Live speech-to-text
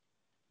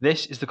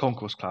This is the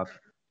Concourse Club,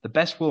 the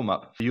best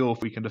warm-up for your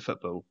weekend of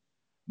football.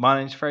 My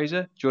name's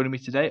Fraser. Joining me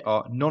today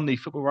are non-league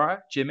football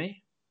writer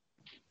Jimmy.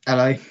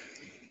 Hello.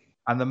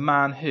 And the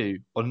man who,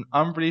 on an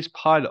unreleased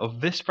pilot of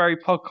this very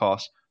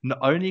podcast, not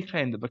only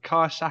claimed that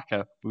Bukayo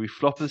Saka would be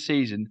flop of the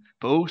season,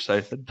 but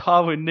also that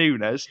Darwin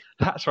Nunez,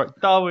 that's right,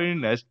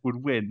 Darwin Nunez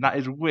would win. That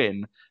is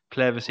win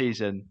player of the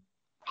season.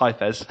 Hi,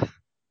 Fez.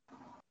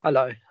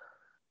 Hello.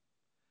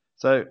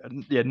 So,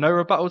 yeah, no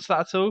rebuttal to that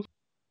at all?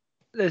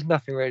 There's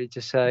nothing really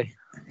to say.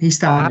 He's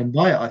standing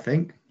by it, I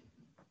think.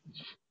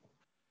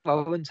 Well,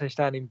 I wouldn't say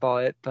standing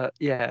by it, but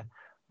yeah,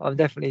 I'm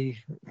definitely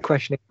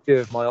questioning a few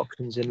of my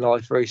options in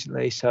life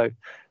recently, so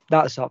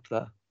that's up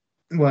there.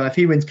 Well, if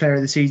he wins player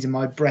of the season,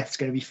 my breath's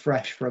going to be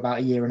fresh for about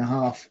a year and a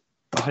half.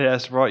 Oh, yeah,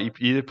 that's right.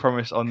 You did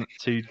promise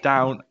to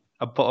down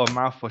a bottle of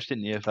mouthwash,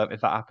 didn't you, if that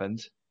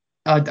happened?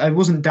 I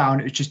wasn't down,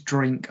 it was just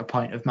drink a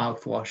pint of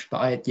mouthwash, but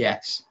I had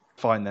yes.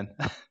 Fine then.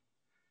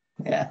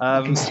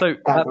 Yeah. So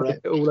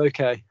all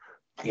okay?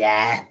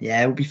 Yeah,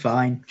 it'll be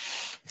fine.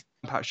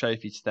 Impact show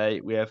for you today.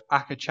 We have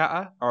Aka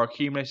Chatter, our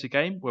accumulator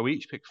game, where we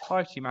each pick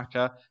 5-team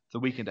Aka for the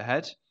weekend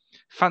ahead.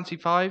 Fancy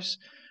Fives,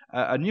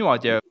 a new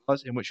idea of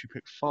ours in which we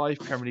pick 5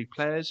 Premier League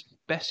players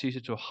best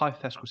suited to a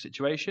hypothetical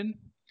situation.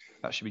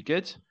 That should be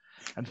good.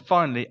 And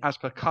finally, as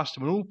per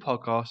custom on all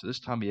podcasts at this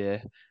time of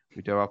year,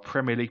 we do our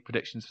Premier League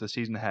predictions for the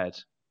season ahead.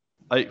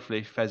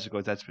 Hopefully, Fez has got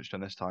a dead switch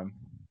done this time.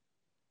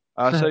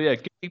 So yeah,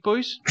 good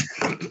boys.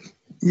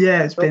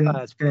 Yeah, it's been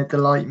a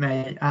delight,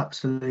 mate.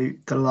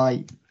 Absolute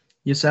delight.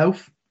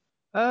 Yourself?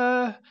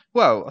 Well,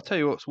 I'll tell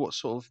you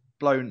what's sort of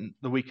blown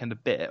the weekend a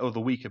bit, or the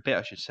week a bit,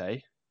 I should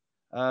say.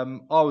 I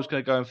was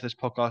going to go in for this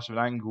podcast with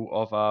an angle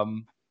of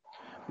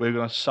we're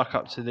going to suck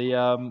up to the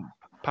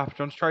Papa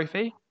John's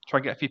Trophy, try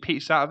and get a few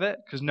peeps out of it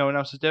because no one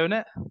else is doing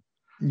it.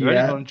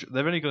 They're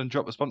only going to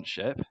drop the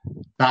sponsorship.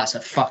 That's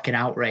a fucking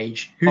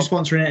outrage. Who's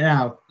sponsoring it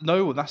now?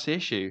 No one, that's the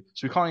issue.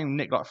 So we can't even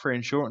nick like free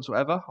insurance or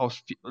whatever. I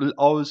was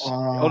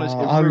honest,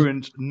 it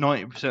ruined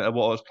 90% of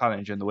what I was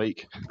planning during the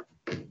week.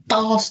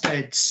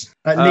 Bastards!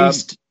 At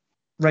least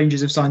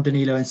Rangers have signed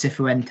Danilo and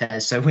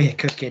Cifuentes, so we are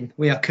cooking.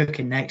 We are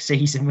cooking next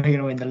season. We're going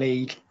to win the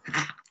league.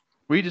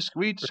 We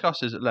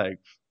discussed this at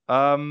length.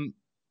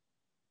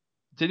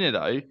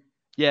 Danilo,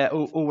 yeah,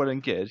 all well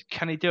and good.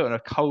 Can he do it on a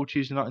cold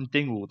Tuesday night in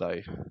Dingwall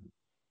though?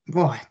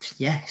 What?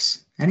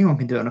 Yes. Anyone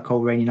can do it on a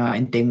cold rainy night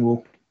in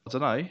Dingwall. I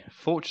don't know.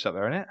 Fortress up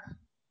there, innit?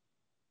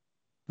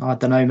 I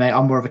don't know, mate.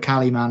 I'm more of a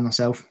Cali man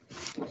myself.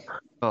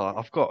 Oh,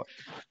 I've got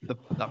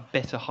that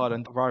bitter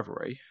Highland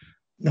rivalry.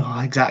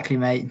 Oh, exactly,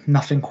 mate.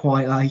 Nothing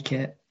quite like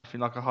it. Nothing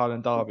like a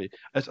Highland derby.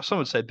 Some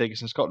would say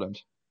biggest in Scotland.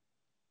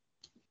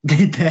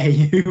 Did they?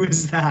 Who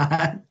was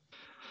that?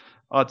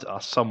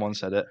 Someone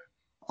said it.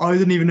 I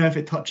don't even know if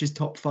it touches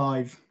top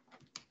 5.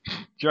 Do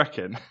you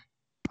reckon?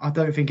 I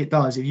don't think it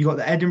does. If you got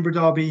the Edinburgh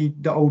Derby,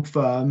 the old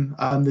firm,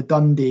 the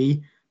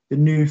Dundee, the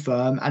new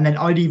firm, and then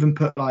I'd even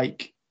put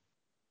like,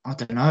 I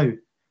don't know,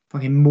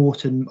 fucking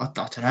Morton. I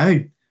don't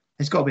know.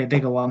 There's got to be a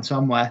bigger one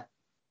somewhere.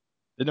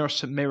 Isn't there a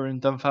St Mirren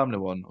Dunfermline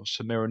one, or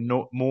St Mirren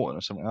Morton,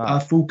 or something like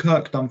that?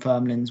 Falkirk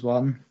Dunfermline's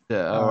one.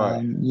 Yeah, all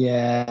right.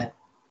 Yeah.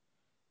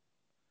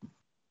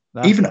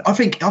 I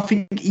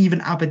think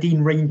even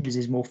Aberdeen Rangers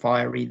is more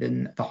fiery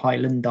than the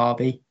Highland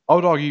Derby. I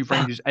would argue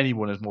Rangers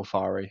anyone is more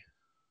fiery.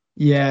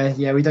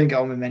 Yeah, we don't get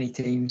on with many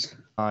teams.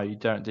 No, you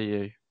don't, do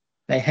you?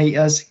 They hate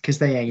us because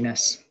they ain't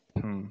us.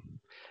 Anyway,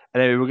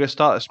 we're going to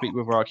start this week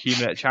with our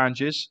accumulator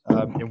challenges,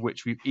 in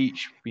which we've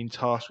each been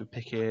tasked with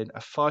picking a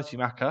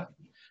 5-team Aka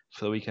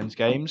for the weekend's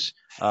games.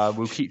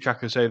 We'll keep track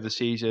of this over the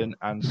season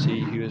and see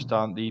who has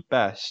done the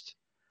best.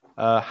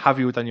 Have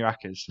you all done your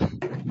Akas?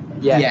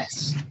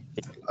 Yes.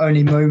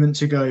 Only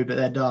moments ago, but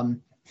they're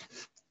done.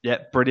 Yeah,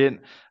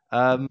 brilliant.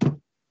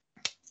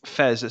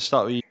 Fez, let's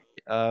start with you.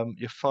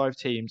 Your 5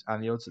 teams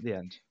and the odds at the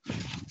end.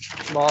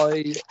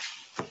 My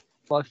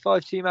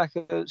 5-team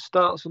Aka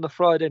starts on the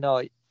Friday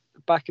night,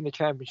 back in the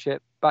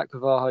Championship, back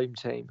with our home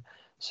team,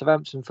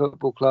 Southampton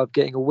Football Club,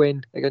 getting a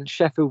win against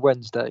Sheffield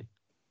Wednesday.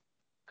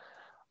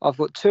 I've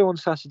got 2 on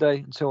Saturday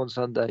and 2 on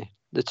Sunday.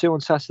 The 2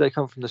 on Saturday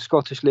come from the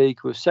Scottish League,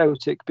 with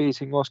Celtic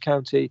beating Ross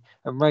County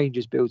and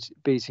Rangers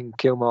beating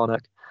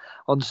Kilmarnock.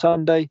 On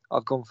Sunday,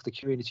 I've gone for the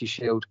Community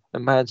Shield,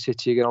 and Man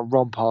City are going to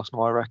romp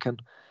Arsenal, I reckon.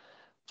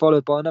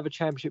 Followed by another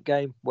Championship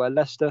game where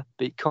Leicester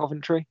beat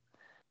Coventry.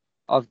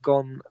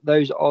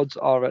 Those odds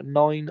are at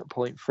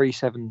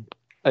 9.37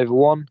 over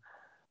 1.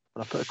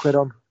 And I put a quid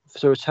on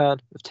for a return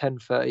of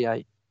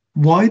 10.38.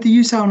 Why do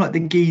you sound like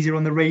the geezer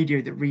on the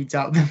radio that reads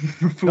out the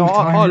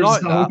full-time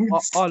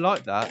results? I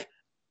like that.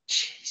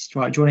 Jeez.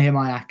 Right, do you want to hear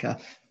my Aka?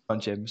 Come on,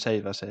 Jim,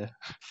 save us here.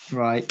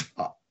 Right.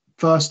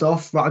 First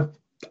off, right,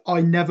 I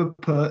never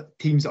put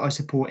teams that I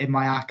support in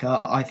my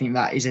Aka. I think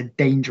that is a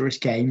dangerous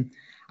game.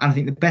 And I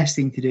think the best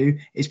thing to do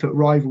is put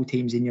rival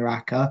teams in your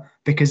Aka,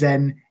 because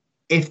then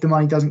if the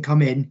money doesn't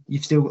come in,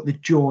 you've still got the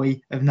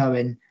joy of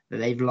knowing that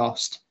they've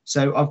lost.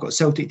 So I've got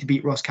Celtic to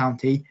beat Ross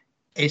County.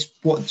 It's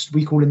what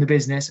we call in the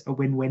business a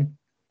win-win.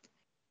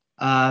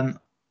 And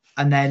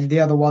then the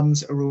other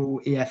ones are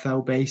all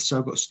EFL based. So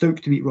I've got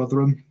Stoke to beat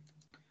Rotherham.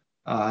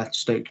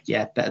 Stoke,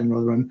 better than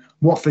Rotherham.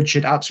 Watford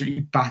should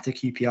absolutely batter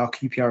QPR.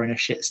 QPR in a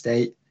shit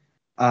state.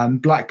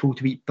 Blackpool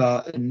to beat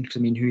Burton,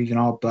 because who even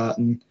are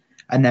Burton?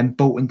 And then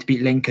Bolton to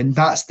beat Lincoln.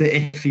 That's the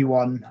iffy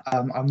one.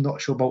 I'm not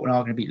sure Bolton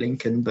are going to beat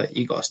Lincoln, but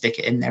you got to stick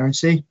it in there and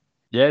see.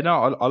 Yeah,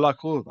 no, I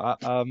like all of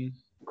that.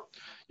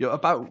 You're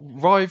about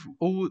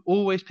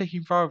always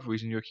picking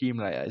rivalries in your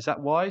accumulator. Is that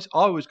wise?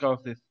 I always go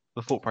off the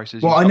thought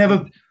process. Well, I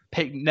never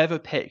pick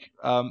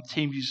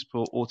teams you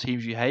support or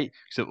teams you hate,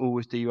 because it'll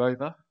always do you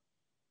over.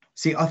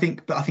 see. I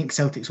think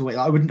Celtic's always.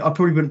 I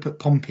probably wouldn't put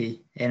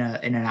Pompey in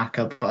an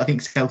ACCA, but I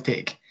think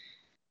Celtic,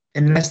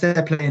 unless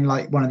they're playing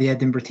like one of the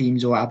Edinburgh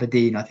teams or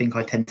Aberdeen, I think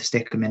I tend to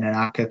stick them in an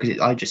ACCA because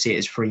I just see it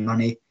as free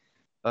money.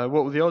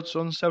 What were the odds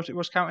on Celtic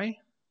Ross County?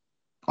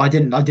 I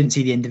didn't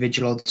see the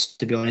individual odds,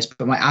 to be honest,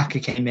 but my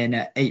ACCA came in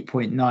at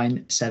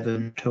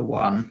 8.97 to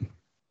 1.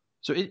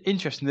 So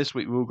interesting. This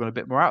week we're all going a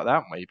bit more out,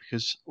 aren't we?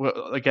 Because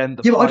again,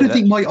 but I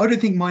don't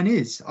think mine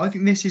is. I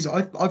think this is.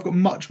 I've got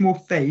much more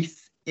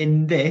faith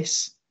in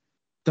this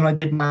than I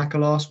did in my ACCA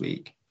last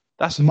week.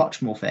 That's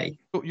much more faith.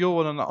 Your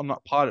one on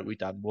that pilot we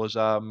done was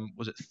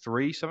it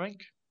 3 something?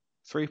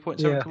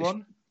 3.7 to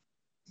 1?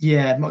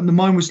 Yeah,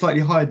 mine was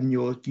slightly higher than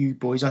you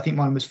boys. I think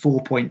mine was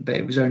 4 point, but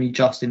it was only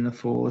just in the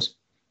 4s.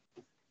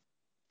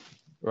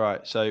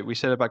 Right, so we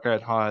said about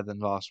going higher than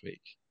last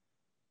week.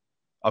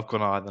 I've gone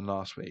higher than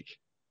last week.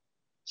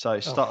 So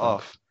start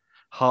off,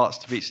 Hearts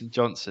to beat St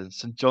Johnson.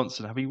 St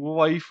Johnson have been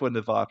woeful in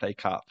the Viaplay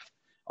Cup.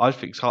 I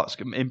think Hearts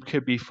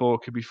could be 4,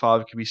 could be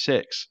 5, could be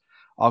 6.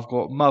 I've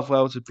got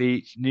Motherwell to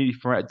beat newly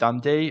promoted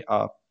Dundee.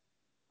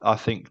 I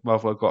think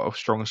Motherwell got a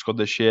stronger squad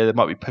this year. They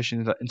might be pushing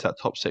into that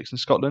top 6 in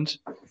Scotland.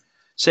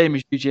 Same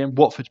as you, Jim.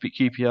 Watford to beat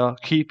QPR.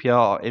 QPR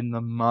are in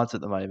the mud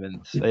at the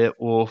moment. They're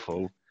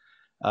awful.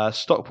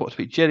 Stockport to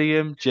beat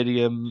Gillingham.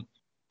 Gillingham,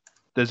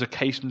 there's a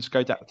case for them to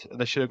go down.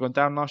 They should have gone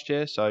down last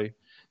year, so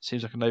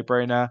seems like a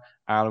no-brainer.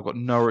 And I've got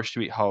Norwich to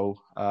beat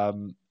Hull.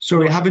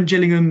 Sorry, haven't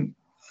Gillingham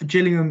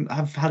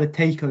have had a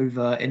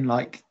takeover in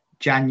like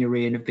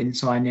January and have been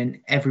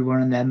signing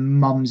everyone and their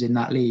mums in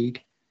that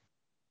league?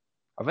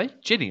 Are they?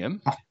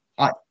 Gillingham?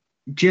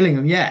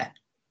 Gillingham, yeah.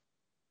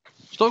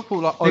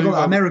 Stockport they got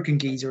that American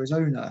geezer as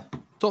owner.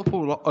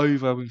 Stockport are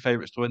overwhelming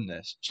favourites to win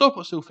this.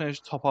 Stockport still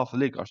finished top half of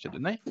the league last year,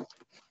 didn't they?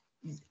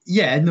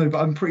 Yeah, no, but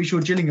I'm pretty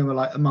sure Gillingham are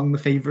like among the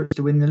favourites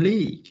to win the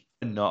league.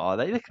 No, are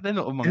they? They're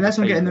not among Unless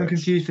the I'm getting them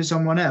confused for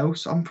someone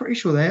else, I'm pretty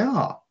sure they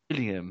are.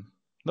 Gillingham,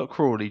 not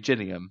Crawley,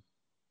 Gillingham.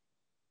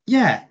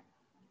 Yeah.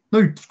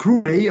 No,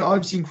 Crawley.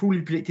 I've seen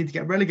Crawley predicted to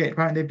get relegated.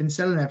 Apparently, they've been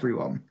selling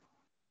everyone.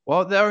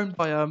 Well, they're owned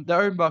by a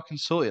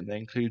consortium that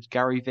includes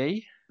Gary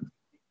V.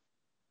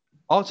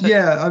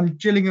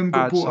 Gillingham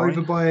got bought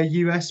over by a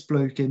US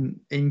bloke in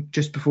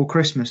just before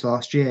Christmas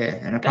last year,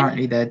 and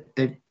apparently they're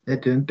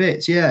doing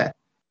bits. Yeah.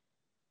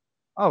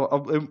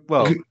 Oh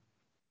well.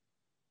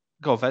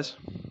 Go on, Fez.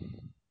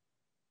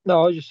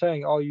 No, I was just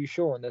saying, are you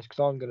sure on this? Because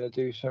I'm going to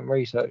do some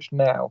research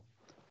now.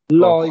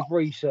 Live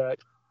research.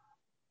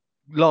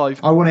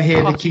 Live. I want to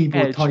hear the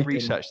keyboard typing.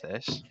 Research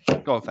this.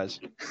 Go on, Fez.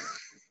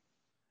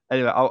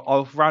 Anyway,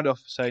 I'll round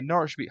off saying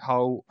Norwich beat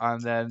Hull, and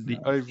then the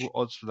overall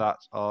odds for that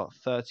are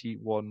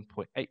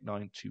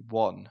 31.89 to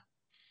 1.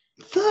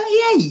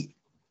 38?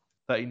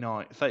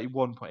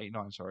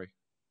 31.89, sorry.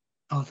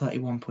 Oh,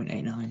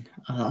 31.89.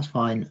 Oh, that's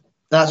fine.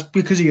 That's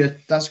because of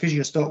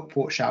your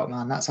Stockport shout,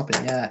 man. That's up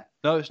in the air.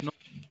 No, it's not,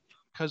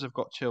 because I've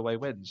got 2 away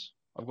wins.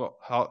 I've got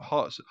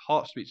Hearts to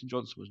beat St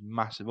Johnson was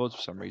massive odds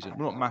for some reason.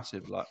 Well, not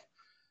massive, like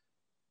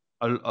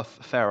a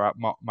fair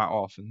amount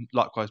off, and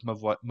likewise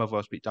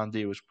Motherwell to beat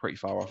Dundee was pretty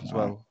far off as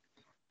well.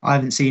 I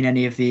haven't seen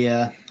any of the.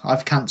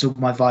 I've cancelled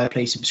my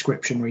Viaplay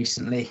subscription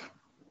recently.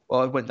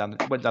 Well, it went down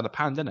a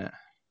pound, didn't it?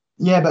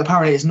 Yeah, but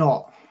apparently it's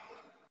not.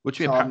 What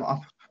do you mean?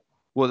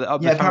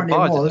 Apparently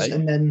it was,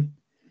 and then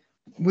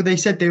they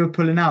said they were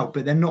pulling out,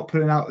 but they're not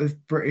pulling out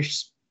of British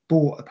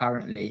sport.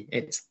 Apparently,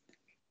 it's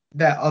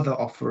their other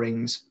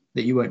offerings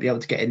that you won't be able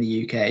to get in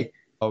the UK.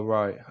 Oh,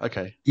 right.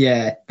 Okay.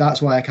 Yeah, that's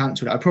why I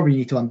cancelled it. I probably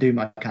need to undo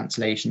my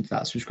cancellation to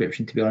that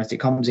subscription, to be honest. It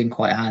comes in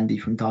quite handy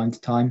from time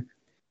to time.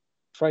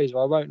 Fraser,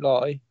 I won't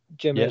lie.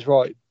 Jim is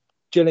right.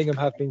 Gillingham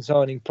have been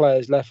signing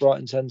players left, right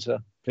and centre.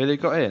 Who they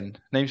got in?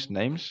 Name some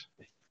names.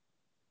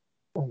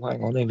 Oh,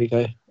 hang on. Here we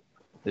go.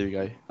 There we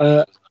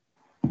go.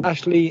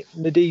 Ashley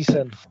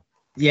Nadesan.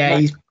 Yeah,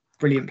 he's a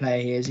brilliant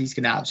player. He is. He's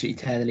going to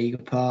absolutely tear the league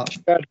apart.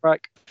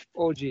 Shadrach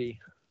Orji.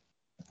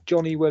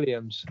 Johnny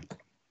Williams.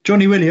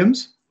 Johnny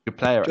Williams? Good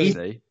player,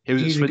 actually. He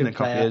was at Swindon a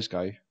couple of years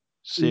ago.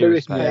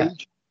 Lewis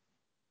Page.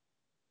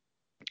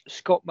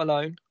 Scott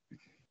Malone.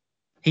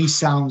 He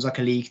sounds like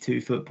a League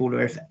Two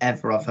footballer if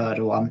ever I've heard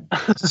of one.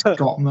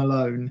 Scott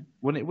Malone.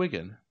 Wasn't it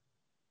Wigan?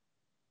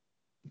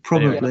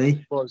 Probably. Yeah,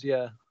 it was,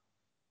 yeah.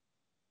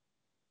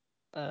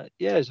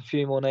 There's a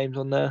few more names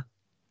on there.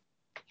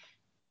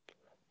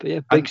 But yeah,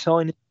 big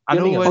signing.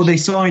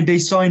 They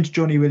signed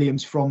Johnny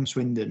Williams from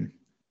Swindon.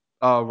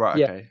 Oh,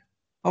 right, okay.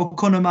 Oh,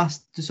 Conor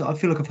Masters, I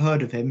feel like I've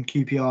heard of him.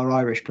 QPR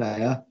Irish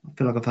player. I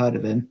feel like I've heard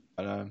of him.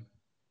 I know.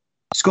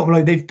 Scott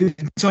Malone, they've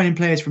been signing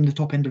players from the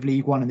top end of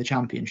League One in the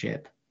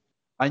Championship.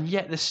 And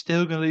yet they're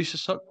still going to lose to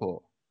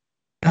Stockport.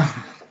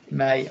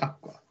 Mate,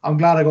 I'm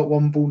glad I got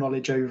one ball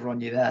knowledge over on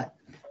you there.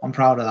 I'm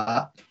proud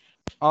of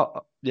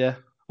that. Yeah.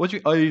 What do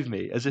you owe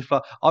me? As if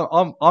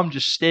I'm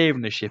just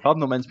steering the ship. I'm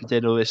not meant to be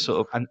doing all this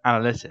sort of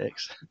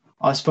analytics.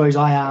 I suppose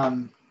I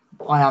am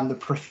the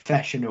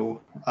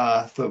professional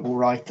football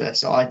writer,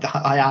 so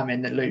I am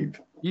in the loop.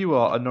 You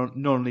are a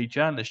non-league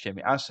journalist,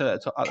 Jimmy. As said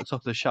at the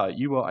top of the show,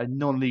 you are a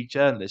non-league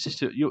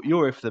journalist. You're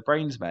here for the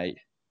brains, mate.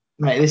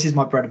 Mate, this is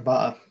my bread and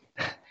butter.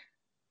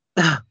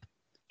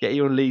 Get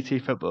you on League Two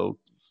football.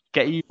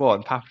 Get you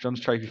on Papa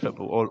John's Trophy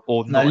football,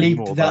 or No, not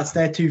anymore.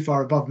 They're too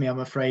far above me, I'm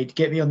afraid.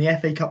 Get me on the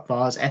FA Cup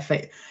bars. I'll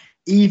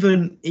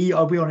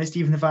be honest,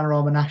 even the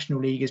Vanarama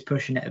National League is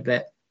pushing it a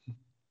bit.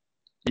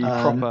 You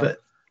proper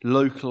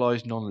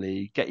localised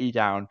non-league. Get you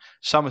down.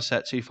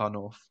 Somerset too far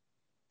north.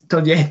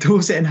 Yeah,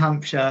 Dorset and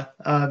Hampshire.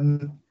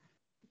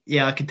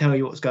 Yeah, I can tell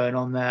you what's going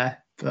on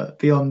there, but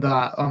beyond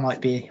that, I might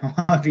be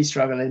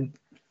struggling.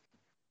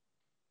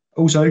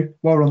 Also,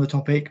 while we're on the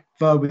topic,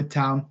 Verwood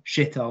Town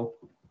shithole.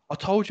 I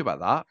told you about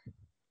that.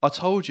 I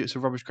told you it's a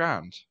rubbish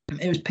ground.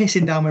 It was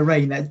pissing down with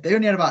rain. They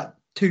only had about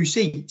 2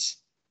 seats.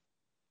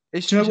 Do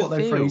you know what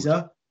though,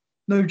 Fraser?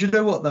 No, do you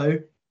know what though?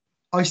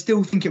 I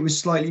still think it was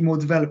slightly more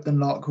developed than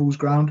Lark Hall's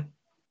ground.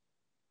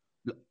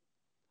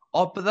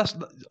 Oh, but that's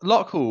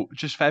Lark Hall.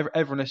 Just for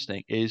everyone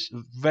listening, is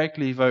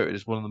regularly voted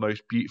as one of the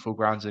most beautiful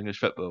grounds in English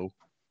football.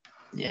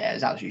 Yeah,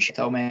 it's absolutely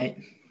shit, mate.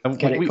 And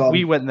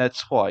we went there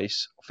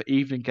twice for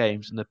evening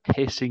games in the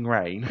pissing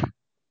rain,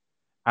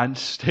 and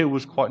still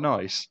was quite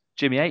nice.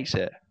 Jimmy hates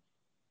it.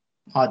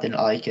 I didn't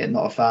like it.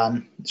 Not a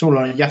fan. It's all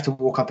on. You have to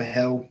walk up a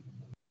hill.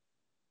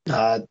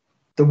 The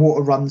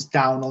water runs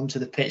down onto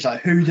the pitch.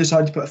 Like, who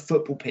decided to put a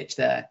football pitch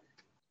there?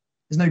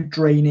 There's no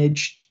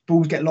drainage.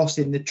 Balls get lost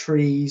in the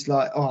trees.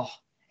 Like,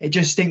 it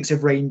just stinks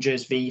of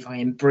Rangers v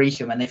fucking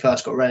Brecon when they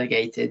first got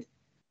relegated.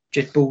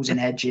 Just balls in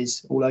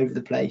hedges all over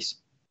the place.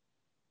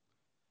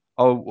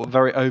 Oh, well,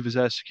 very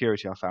overzealous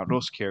security I found.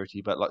 Not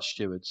security, but like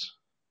stewards.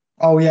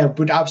 Oh yeah,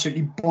 would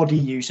absolutely body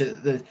you. So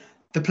that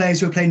the players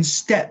who are playing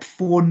step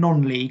 4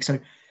 non-league, so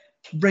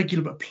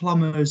regular but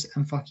plumbers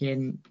and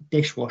fucking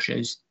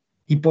dishwashers,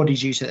 he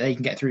bodies you so that they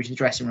can get through to the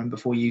dressing room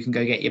before you can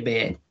go get your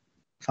beer.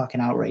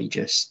 Fucking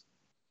outrageous.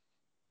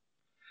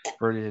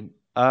 Brilliant.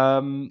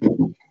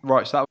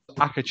 Right, so that was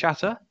Aka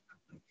Chatter.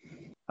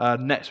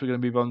 Next, we're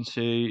going to move on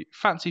to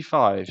Fancy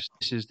Fives.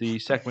 This is the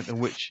segment in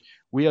which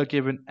we are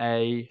given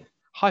a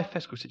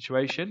hypothetical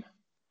situation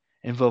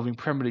involving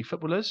Premier League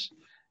footballers,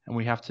 and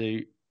we have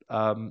to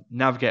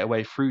navigate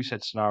away through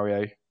said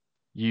scenario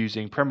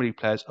using Premier League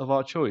players of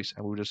our choice,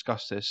 and we'll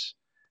discuss this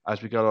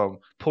as we go along.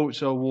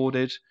 Points are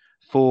awarded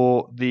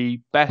for the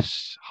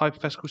best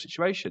hypothetical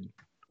situation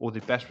or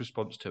the best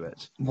response to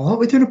it. What?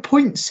 We're doing a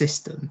point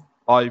system?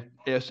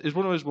 It's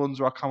one of those ones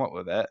where I come up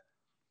with it,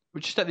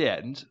 but just at the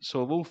end,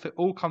 sort of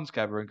all come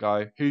together and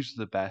go, who's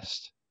the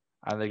best,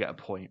 and they get a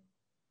point.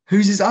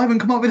 Who's this? I haven't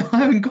got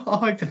a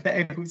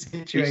hypothetical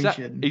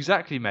situation.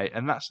 Exactly, mate,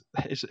 and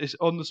it's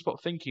on the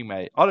spot thinking,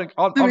 mate. It's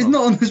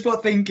not on the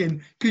spot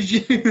thinking because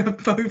you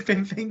have both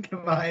been thinking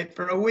about it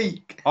for a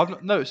week. I'm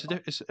not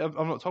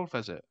told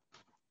there's it.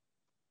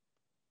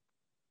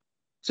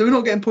 So we're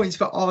not getting points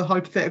for our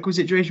hypothetical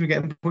situation. We're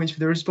getting points for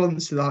the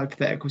response to the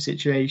hypothetical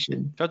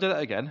situation. Should I do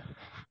that again?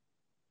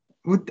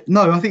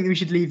 No, I think we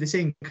should leave this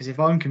in because if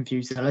I'm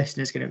confused, the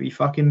listener's going to be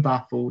fucking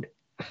baffled.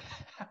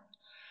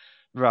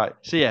 Right.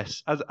 So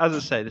yes, as I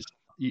say,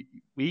 we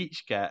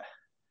each get.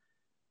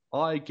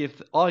 I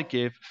give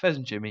Fez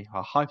and Jimmy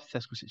a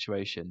hypothetical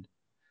situation.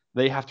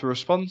 They have to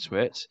respond to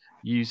it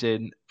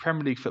using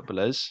Premier League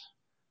footballers.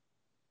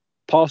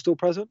 Past or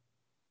present?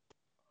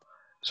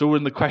 It's all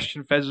in the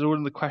question, Fez. It's all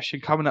in the question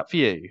coming up for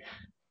you.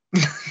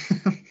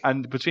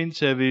 And between the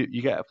two of you,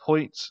 you get a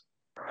point.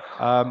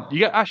 You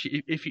get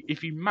actually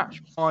if you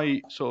match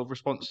my sort of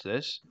response to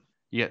this,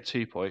 you get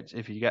 2 points.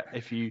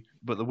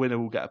 But the winner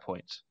will get a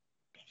point.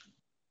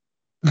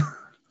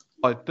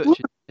 I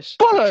butchered this.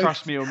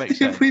 Trust me, it'll make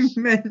sense. If we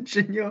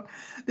mention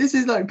this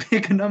is like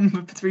pick a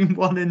number between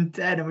 1 and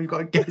 10, and we've got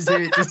to guess who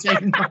it's the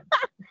same number.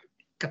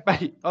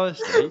 Mate,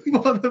 honestly,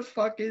 what the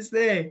fuck is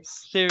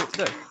this?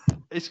 Seriously,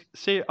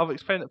 look, I've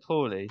explained it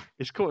poorly.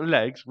 It's called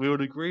legs. We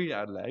all agree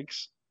on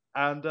legs,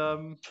 and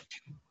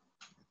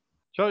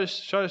shall I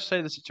just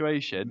say the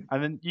situation,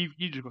 and then you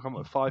just come up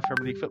with 5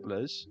 Premier League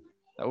footballers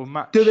that will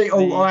match. Do they?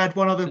 I have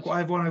one other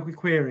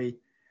query.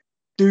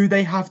 Do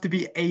they have to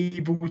be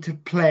able to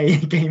play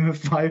a game of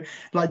 5?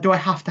 Like, do I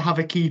have to have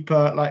a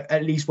keeper, like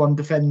at least one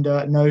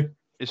defender? No.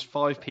 It's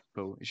 5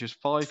 people. It's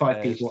just 5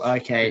 players. People.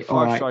 Okay.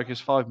 5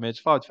 strikers, 5 mids,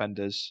 5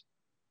 defenders.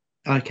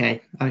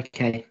 Okay.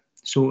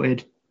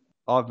 Sorted.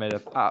 I've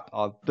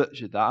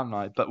butchered that, haven't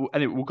I? But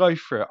anyway, we'll go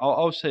through it.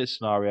 I'll say a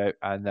scenario,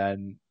 and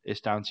then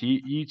it's down to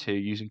you two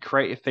using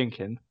creative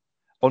thinking.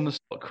 On the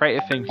spot,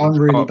 creative thinking. I'm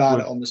really bad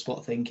at on the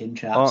spot thinking,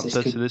 chaps.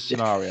 Answer to this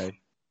scenario.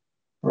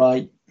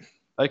 Right.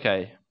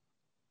 Okay.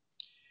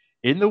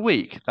 In the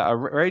week that a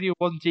Radio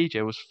 1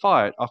 DJ was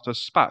fired after a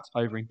spat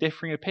over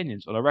differing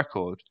opinions on a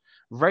record,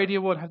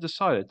 Radio 1 have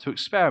decided to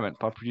experiment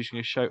by producing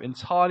a show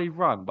entirely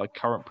run by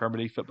current Premier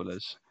League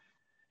footballers.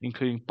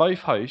 including both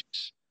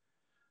hosts,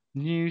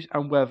 news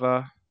and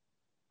weather,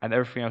 and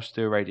everything else to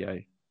do with radio.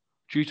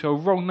 Due to a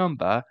wrong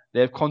number,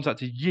 they have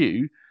contacted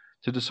you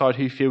to decide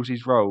who fills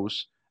these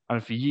roles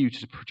and for you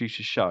to produce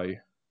a show.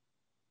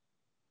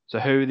 So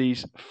who are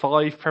these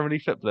 5 Premier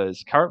League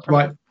footballers, current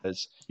Premier League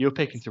footballers, you're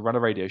picking to run a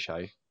radio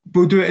show?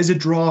 We'll do it as a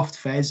draft,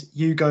 Fez.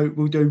 You go,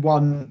 we'll do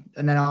one,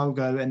 and then I'll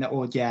go,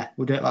 we'll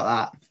do it like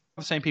that.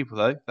 The same people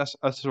though. That's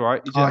all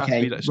right. You don't have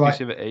to be that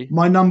exclusivity. Right.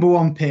 My number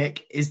 1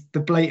 pick is the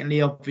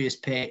blatantly obvious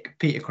pick,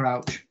 Peter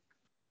Crouch.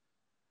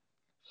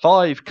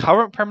 5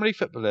 current Premier League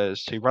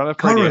footballers who run a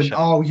radio show.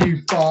 Oh,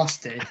 you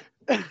bastard!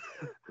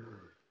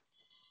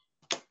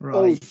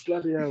 Right. Oh,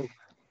 bloody hell.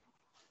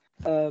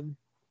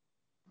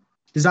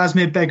 Does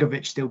Asmir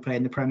Begovic still play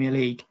in the Premier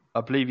League?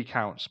 I believe he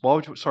counts. Why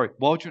would you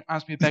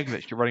Asmir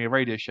Begovic? You're running a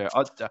radio show.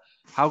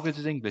 How good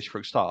is English for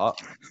a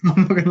start?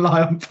 I'm not going to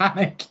lie, I'm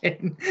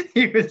panicking.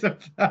 He was the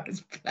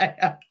first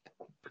player.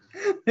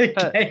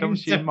 That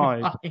comes to your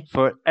mind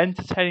for an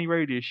entertaining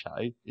radio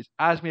show is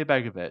Asmir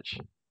Begovic.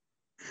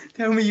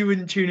 Tell me you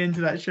wouldn't tune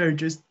into that show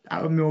just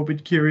out of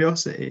morbid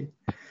curiosity.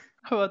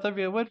 Oh, I don't think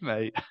I would,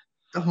 mate.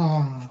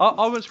 Oh.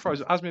 I was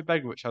surprised. Asmir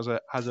Begovic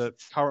has a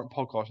current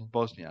podcast in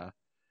Bosnia.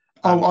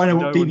 Oh, I know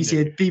what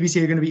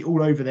BBC are going to be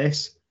all over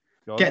this.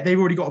 They've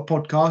already got a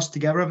podcast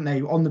together, haven't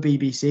they? On the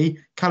BBC.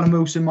 Callum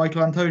Wilson,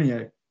 Michael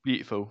Antonio.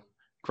 Beautiful.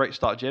 Great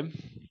start, Jim.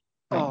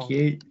 Thank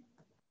you.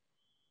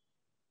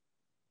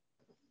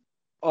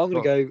 I'm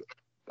going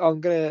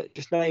to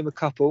just name a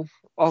couple.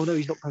 Oh, no,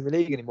 he's not Premier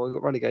League anymore. He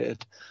got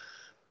relegated.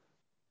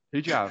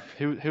 Who'd you have?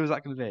 Who was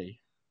that going to be?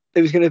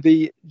 It was going to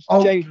be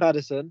James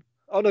Maddison.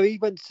 Oh, no, he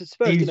went to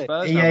Spurs,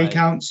 didn't he? EA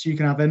counts. You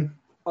can have him.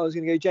 I was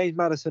going to go James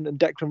Maddison and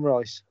Declan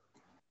Rice.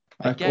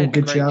 Again, all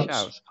good great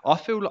shouts.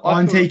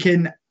 I'm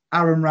taking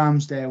Aaron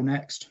Ramsdale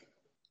next.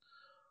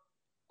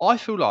 I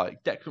feel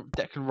like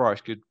Declan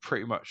Rice could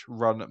pretty much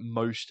run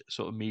most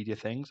sort of media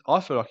things. I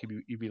feel like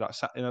he'd be like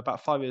in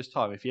about 5 years'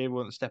 time, if he ever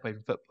wanted to step away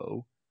from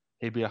football,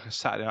 he'd be like a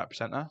Saturday night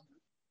presenter.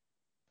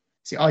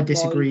 See, I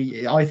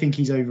disagree. I think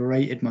he's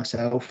overrated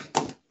myself.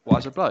 What,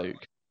 as a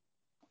bloke?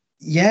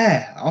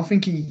 Yeah, I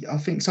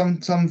think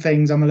some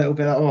things I'm a little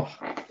bit like, oh.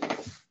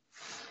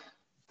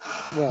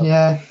 Well,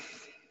 yeah.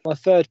 My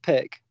third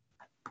pick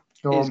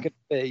is going to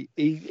be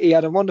he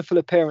had a wonderful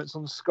appearance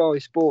on Sky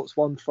Sports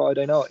one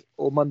Friday night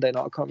or Monday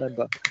night, I can't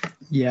remember.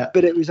 Yeah.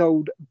 But it was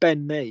old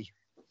Ben Mee.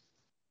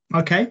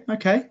 Okay.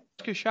 That's a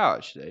good shout,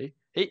 actually.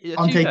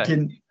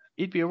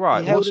 He'd be all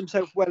right. He held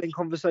himself well in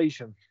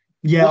conversation.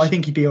 Yeah, I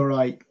think he'd be all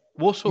right.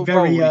 What sort of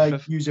very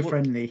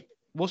user-friendly.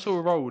 What sort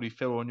of role would he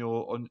fill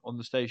on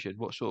the station?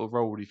 What sort of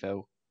role would he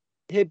fill?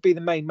 He'd be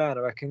the main man,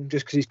 I reckon,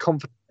 just because he's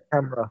confident on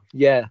camera.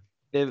 Yeah.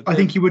 I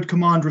think he would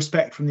command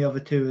respect from the other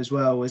two as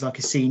well as like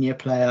a senior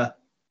player.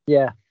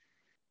 Yeah.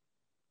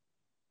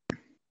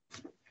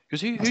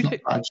 Because who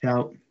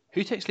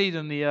takes lead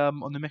on the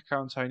Mick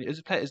Antonio? It's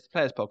the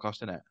Players podcast,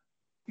 isn't it?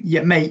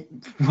 Yeah, mate.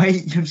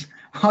 Wait,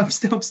 I'm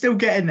still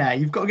getting there.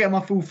 You've got to get my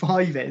full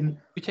 5 in.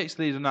 Who takes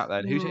the lead on that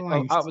then?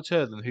 Out of the two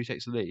of them, who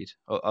takes the lead?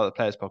 Or the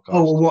Players podcast?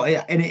 Oh, well,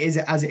 and it is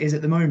as it is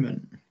at the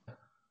moment.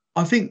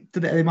 I think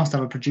that they must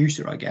have a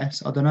producer. I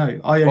guess I don't know.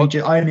 I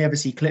only ever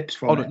see clips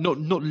from it. Not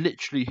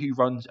literally who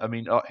runs. I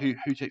mean,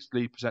 who takes the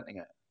lead presenting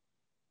it?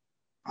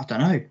 I don't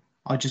know.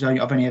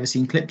 I've only ever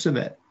seen clips of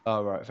it.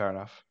 Oh right, fair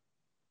enough.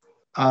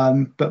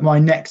 But my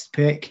next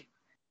pick,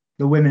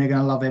 the women are going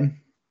to love him.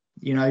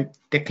 You know,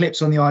 the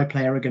clips on the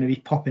iPlayer are going to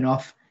be popping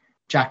off.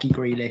 Jackie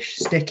Grealish,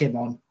 stick him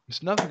on. It's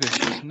another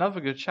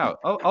good shout.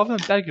 Other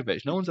than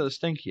Begovic, no one's had a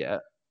stinky yet.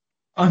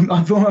 I'm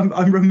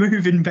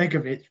removing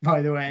Begovic,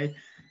 by the way.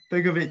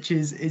 Begovic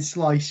is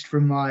sliced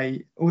from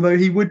although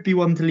he would be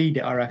one to lead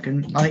it, I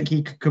reckon. I think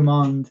he could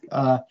command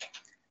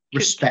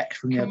respect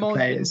from the other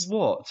players.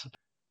 What?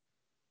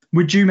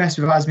 Would you mess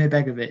with Asmir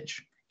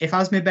Begovic? If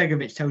Asmir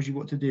Begovic tells you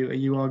what to do, are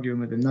you arguing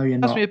with him? No, you're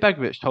not. Asmir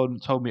Begovic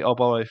told me, by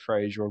the way,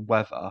 Fraser, on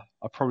weather.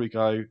 I'd probably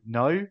go,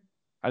 no.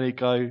 And he'd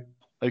go,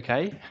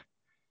 okay.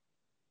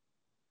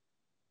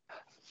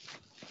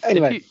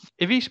 Anyway.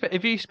 If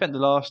he spent the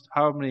last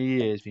how many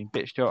years being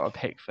bitched out of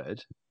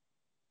Pickford...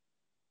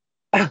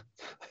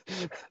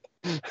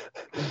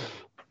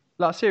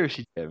 like,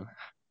 seriously, Jim.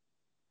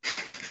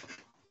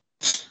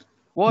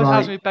 Why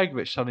is Asmir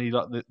Begovic suddenly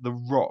like the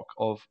rock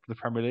of the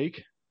Premier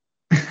League?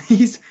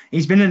 He's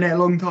been in it a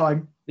long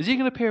time. Is he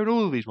going to appear in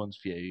all of these ones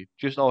for you?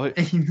 Just who'd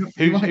you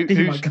pick for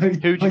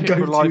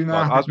a life?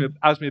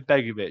 Asmir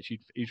Begovic,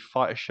 he'd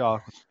fight a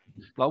shark.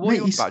 Like, what are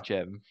you on about,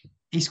 Jim?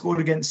 He scored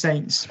against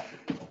Saints.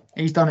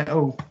 He's done it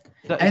all.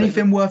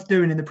 Anything worth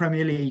doing in the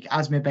Premier League,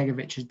 Asmir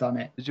Begovic has done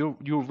it. Is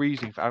your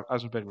reasoning for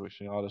Asmir Begovic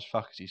being hard as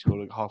fuck is he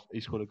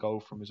scored a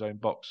goal from his own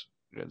box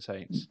against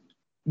Saints?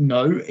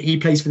 No, he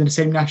plays for the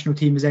same national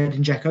team as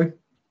Edin Dzeko.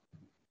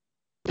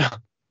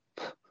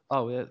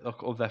 Oh, yeah,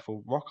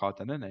 therefore rock hard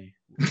then, isn't he?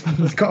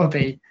 He's got to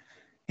be.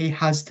 He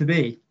has to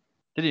be.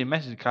 Didn't even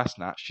message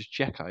Klasnach, just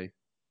Dzeko.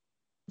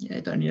 Yeah,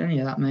 don't need any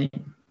of that, mate.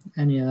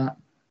 Any of that.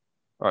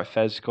 All right,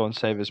 Fez, go on,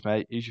 save us,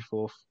 mate. Who's your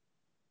fourth?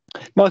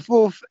 My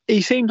fourth,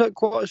 he seems like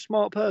quite a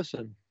smart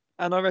person.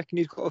 and I reckon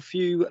he's got a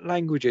few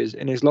languages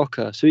in his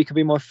locker, so he could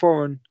be my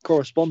foreign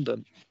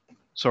correspondent.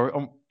 Sorry,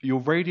 your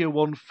Radio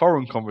 1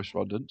 foreign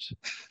correspondent.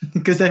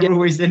 Because they're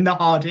always in the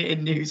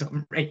hard-hitting news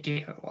on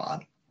Radio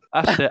 1.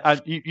 That's it.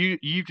 And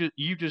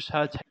you just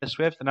heard Taylor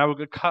Swift, and now we're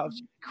going to cut up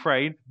to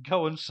Ukraine.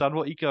 Go on, son,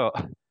 what you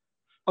got?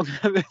 I'm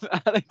going with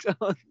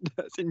Alexander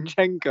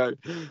Zinchenko.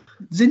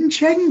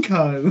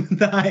 Zinchenko?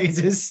 That is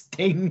a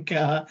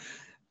stinker.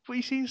 But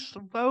he seems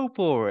well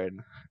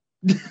boring.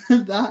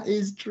 That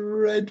is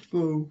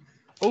dreadful.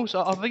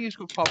 Also, I think he's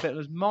got quite a bit on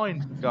his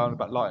mind going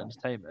about light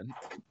entertainment.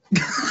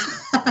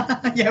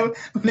 Yeah,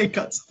 when it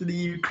cuts to the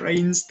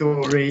Ukraine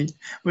story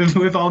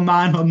with our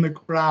man on the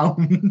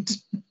ground.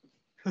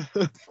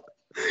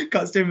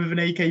 Cuts to him with an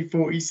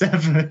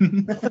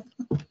AK-47.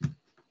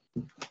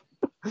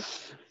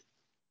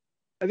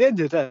 At the end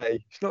of the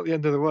day, it's not the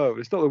end of the world.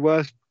 It's not the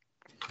worst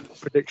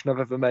prediction I've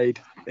ever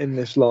made in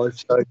this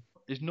life. So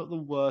It's not the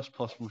worst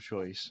possible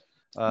choice.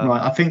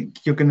 Right, I think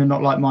you're going to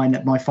not like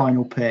my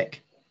final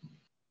pick.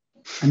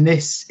 And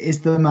this is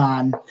the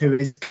man who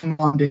is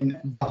commanding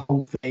the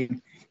whole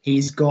thing.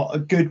 He's got a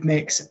good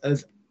mix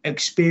of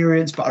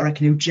experience, but I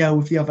reckon he'll gel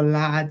with the other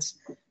lads.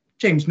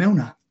 James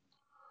Milner.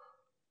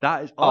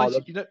 That is,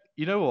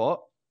 you know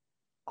what?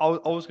 I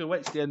was going to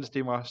wait to the end to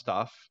do my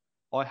stuff.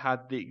 I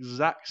had the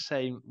exact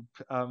same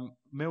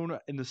Milner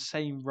in the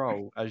same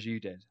role as you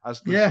did, as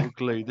the sort of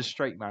glue, the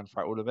straight man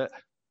throughout all of it.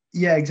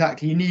 Yeah,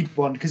 exactly. You need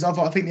one because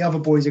I think the other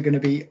boys are going to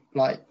be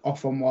like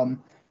off on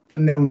one.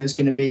 And Milner's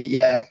going to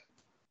be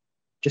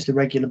just a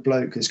regular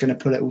bloke that's going to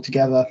put it all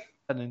together.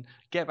 And then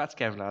get back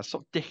together, lads.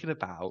 Stop dicking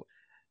about,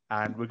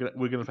 and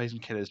we're gonna play some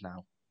killers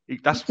now.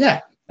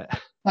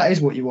 That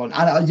is what you want.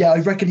 And I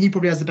reckon he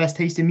probably has the best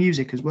taste in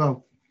music as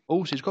well.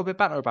 Also, he's got a bit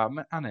better about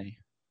him, hasn't he?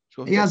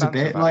 He has a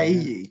bit, like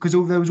because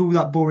there was all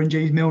that boring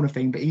James Milner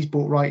thing, but he's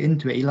bought right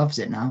into it. He loves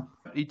it now.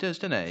 He does,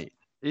 doesn't he?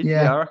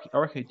 Yeah, I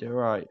reckon he'd do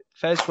right.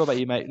 Fez, what about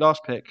you, mate?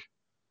 Last pick.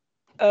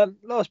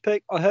 Last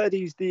pick. I heard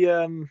he's the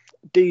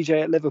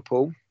DJ at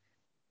Liverpool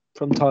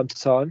from time to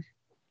time.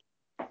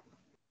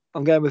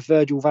 I'm going with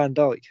Virgil van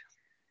Dijk.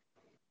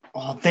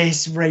 Oh,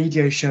 this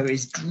radio show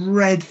is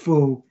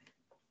dreadful.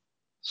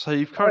 So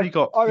you've currently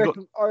got. I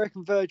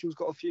reckon Virgil's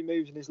got a few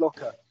moves in his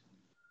locker.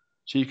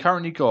 So you've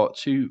currently got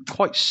two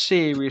quite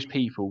serious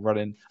people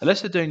running.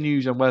 Unless they're doing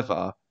news and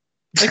weather,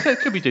 they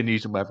could be doing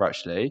news and weather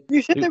actually.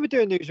 You said they were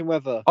doing news and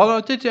weather. Oh,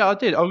 I did. Yeah, I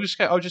did. I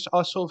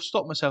sort of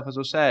stopped myself as I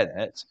was saying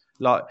it.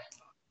 Like,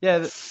 yeah,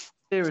 they're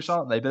serious,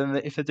 aren't they? But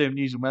then if they're doing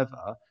news and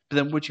weather, but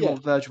then would you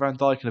want Virgil van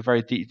Dijk in a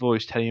very deep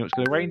voice telling you it's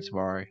going to rain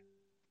tomorrow?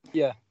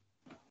 Yeah.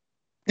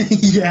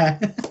 Yeah.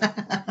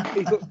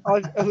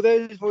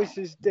 Although his voice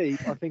is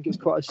deep, I think it's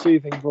quite a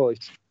soothing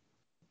voice.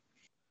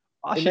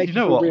 Actually, you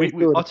know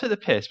what? I took the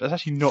piss, but it's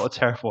actually not a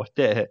terrible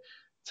idea.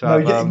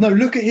 No,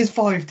 look at his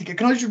five.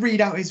 Can I just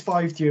read out his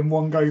five to you in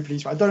one go,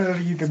 please? I don't know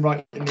if you've been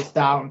writing this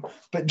down,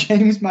 but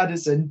James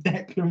Maddison,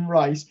 Declan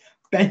Rice,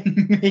 Ben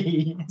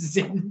Mee,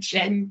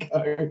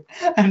 Zinchenko,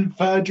 and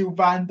Virgil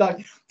van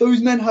Dijk.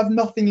 Those men have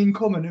nothing in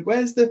common.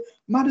 Where's the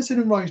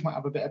Maddison and Rice might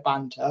have a bit of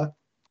banter.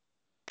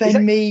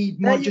 Ben Mee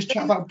might just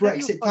chat about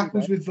Brexit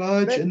tackles with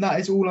Virg, and that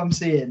is all I'm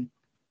seeing.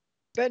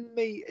 Ben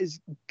Mee is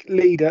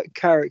leader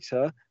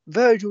character.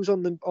 Virgil's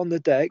on the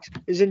decks.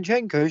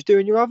 Zinchenko's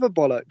doing your other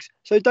bollocks.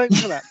 So don't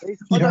come at me.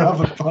 Your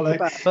other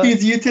bollocks. He's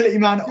the utility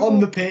man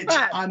on the pitch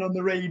and on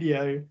the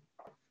radio.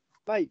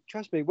 Mate,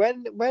 trust me.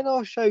 When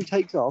our show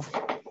takes off,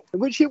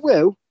 which it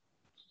will,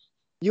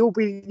 you'll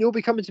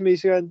be coming to me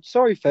saying,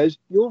 "Sorry, Fez,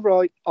 you're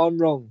right. I'm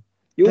wrong."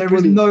 There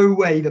is no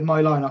way that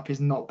my lineup is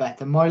not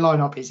better. My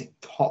lineup is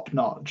top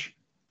notch.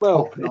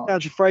 Well, it's down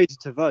to Fraser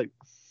to vote.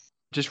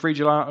 Just read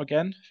your lineup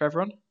again for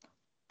everyone.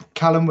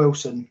 Callum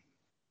Wilson,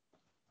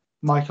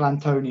 Michael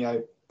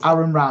Antonio,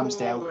 Aaron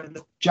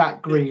Ramsdale,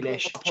 Jack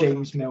Grealish,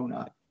 James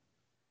Milner.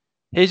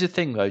 Here's the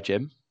thing, though,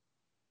 Jim.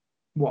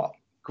 What?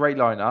 Great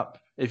lineup.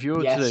 If you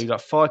were to do like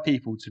 5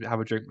 people to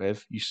have a drink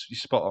with, you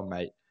spot on,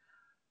 mate.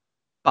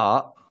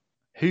 But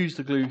who's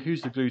the glue?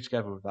 Who's the glue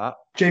together with that?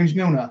 James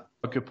Milner.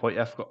 A good point.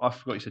 Yeah, I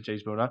forgot you said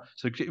James Milner.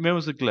 So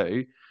Milner's the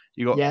glue.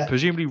 You got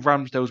presumably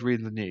Ramsdale's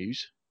reading the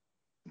news.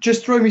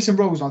 Just throw me some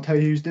roles and I'll tell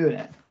you who's doing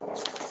it.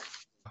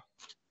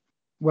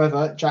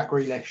 Weather, Jack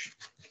Grealish.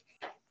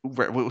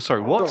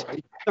 Sorry,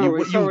 what?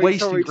 You're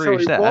wasting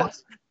Grealish there. What?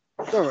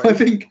 Sorry. I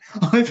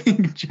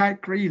think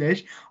Jack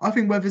Grealish. I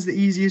think Weather's the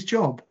easiest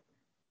job.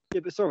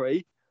 Yeah, but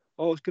sorry.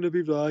 Oh, it's going to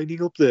be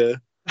raining up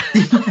there.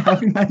 I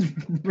think that's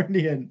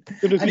brilliant.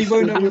 And he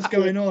won't know what's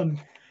going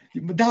on.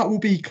 That will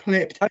be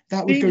clipped.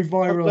 That would go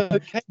viral.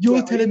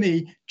 You're telling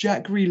me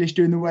Jack Grealish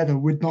doing the weather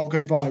would not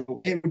go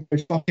viral? It would go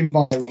fucking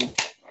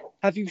viral.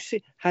 Have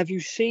you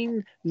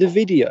seen the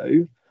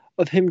video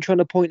of him trying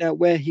to point out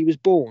where he was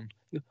born?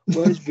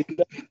 Where's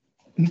Villa?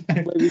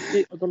 I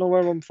don't know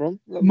where I'm from.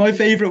 My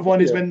favourite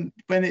one is when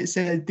it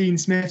said Dean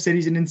Smith said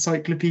he's an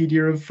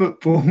encyclopedia of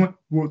football.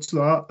 What's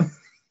that?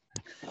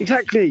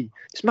 Exactly.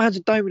 This man's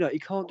a donut. He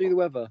can't do the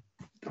weather.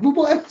 Well,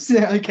 what else is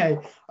it? Okay.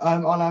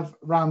 I'll have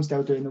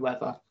Ramsdale doing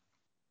the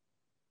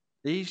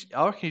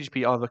I reckon he'd just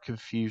be either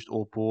confused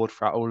or bored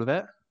throughout all of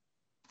it.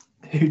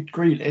 Who,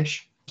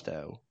 Grealish?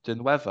 Still, doing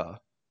the weather.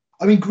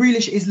 I mean,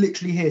 Grealish is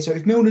literally here. So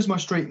if Milner's my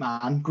straight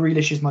man,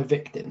 Grealish is my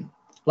victim.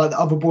 Like the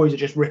other boys are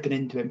just ripping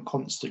into him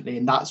constantly,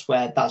 and that's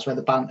where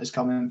the banter's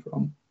coming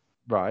from.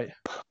 Right.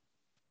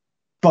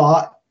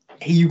 But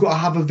you've got to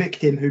have a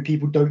victim who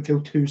people don't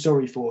feel too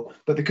sorry for.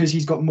 But because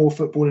he's got more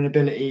footballing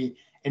ability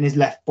in his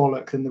left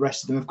bollock than the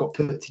rest of them have got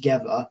put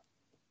together,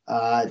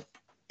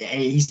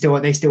 they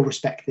still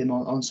respect him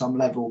on some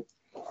level.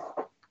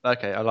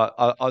 Okay,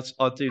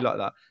 I do like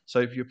that. So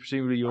if you're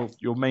presumably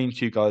your main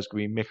two guys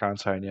going to be Mikel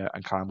Antonio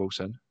and Callum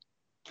Wilson.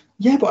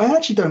 Yeah, but I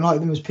actually don't like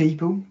them as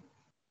people.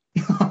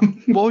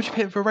 What would you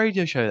pick for a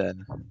radio show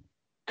then?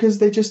 Because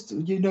they just,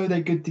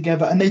 they're good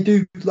together, and they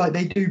do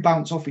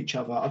bounce off each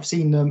other. I've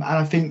seen them, and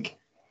I think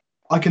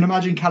I can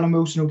imagine Callum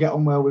Wilson will get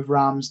on well with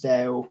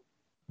Ramsdale.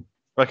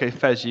 Okay,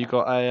 Fez, you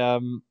got a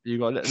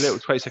little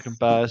 20-second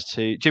burst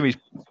to Jimmy's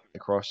point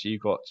across. You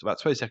got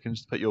about 20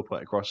 seconds to put your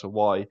point across of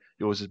why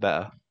yours is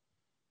better.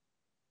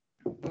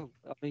 Well,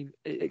 I mean,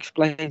 it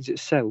explains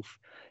itself.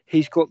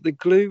 He's got the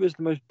glue as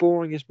the most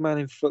boringest man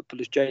in football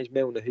as James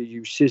Milner, who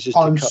used scissors to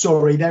I'm cut.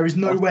 sorry, there is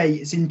no way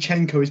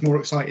Zinchenko is more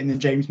exciting than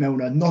James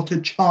Milner. Not a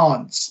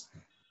chance.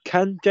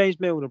 Can James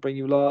Milner bring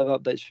you live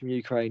updates from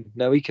Ukraine?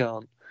 No, he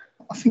can't.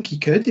 I think he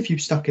could if you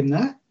stuck him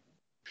there.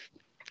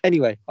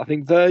 Anyway, I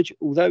think Verge,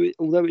 although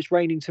it's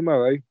raining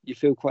tomorrow, you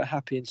feel quite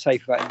happy and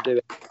safe about him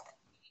doing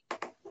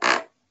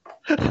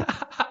it.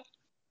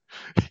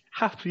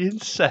 Happy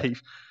and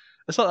safe.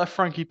 It's like that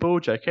Frankie Ball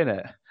joke, isn't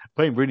it?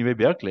 Wayne Rooney may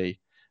be ugly,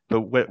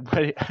 but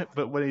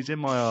when he's in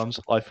my arms,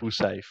 I feel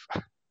safe.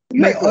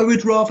 Mate, I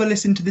would rather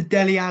listen to the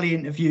Dele Alli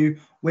interview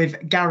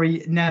with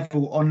Gary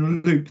Neville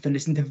on loop than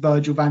listen to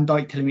Virgil van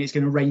Dijk telling me it's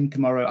going to rain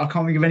tomorrow. I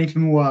can't think of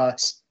anything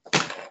worse.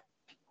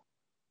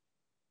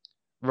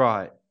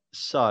 Right.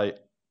 So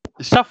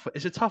it's tough.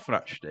 It's a tough one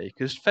actually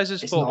because Fez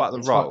has thought about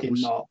the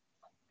roles.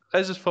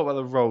 Fez has thought about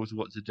the roles of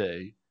what to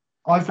do.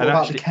 I thought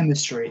about the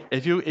chemistry.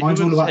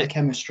 Mine's all about the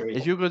chemistry.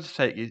 If you're going to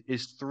take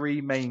his three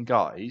main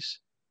guys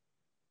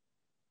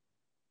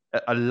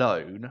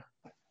alone,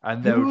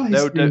 and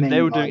they'll do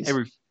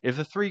everything. If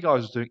the three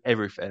guys are doing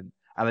everything,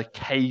 and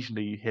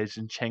occasionally here's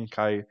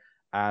Zinchenko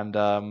and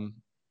Van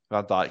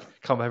Dijk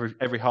come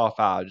every half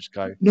hour, just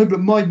go. No,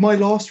 but my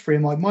last three,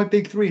 my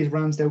big three is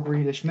Ramsdale,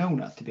 Grealish,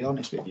 Milner. To be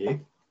honest with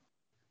you,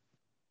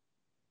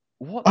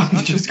 what?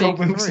 I've just got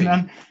Wilson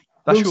and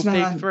that's your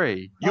big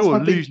three. You're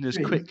losing this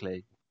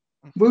quickly.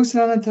 Wilson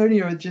and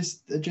Antonio are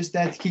just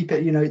there to keep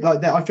it,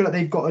 like that. I feel like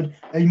they've got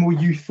a more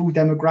youthful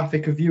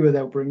demographic of viewer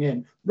they'll bring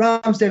in.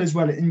 Ramsdale as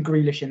well, and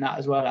Grealish in that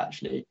as well,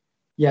 actually.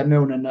 Yeah,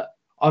 Milner.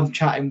 I'm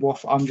chatting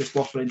I'm just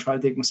waffling, trying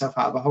to dig myself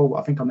out of a hole, but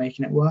I think I'm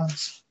making it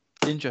worse.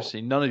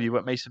 Interesting. None of you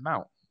went Mason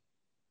Mount.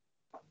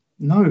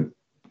 No,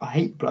 I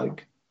hate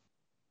bloke.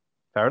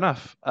 Fair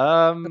enough.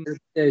 Yeah,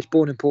 he's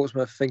born in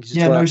Portsmouth. I think he's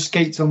no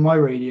skates on my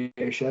radio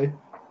show.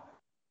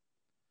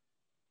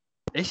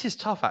 This is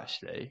tough,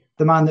 actually.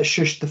 The man that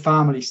shushed the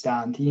family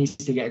stand, he needs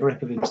to get a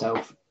grip of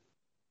himself.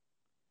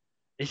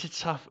 It's a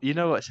tough. You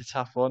know what? It's a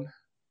tough one.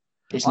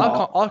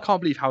 I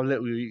can't believe how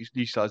little you're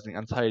utilising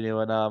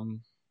Antonio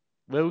and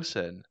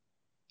Wilson.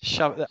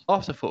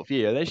 After fourth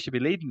year, they should be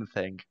leading the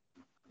thing.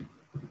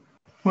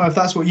 Well, if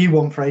that's what you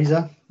want,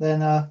 Fraser,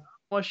 then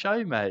my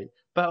show, mate.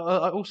 But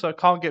I also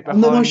can't get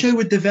behind. No, my show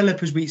would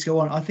develop as weeks go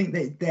on. I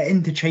think they're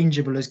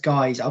interchangeable as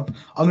guys. I'm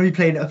going to be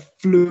playing a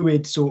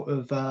fluid sort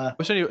of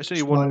it's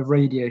only one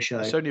radio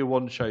show. It's only a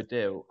one show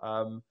deal.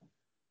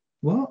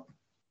 What?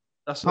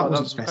 That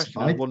wasn't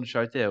specified. One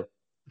show deal.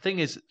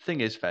 The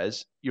thing is,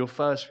 Fez, your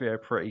first three are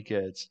pretty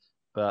good,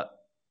 but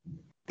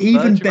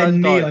even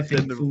Ben Mee, I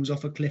think, falls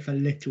off a cliff a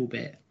little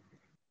bit.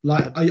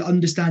 Like, I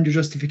understand your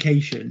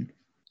justification.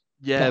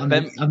 Yeah, I'm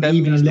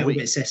even a little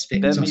bit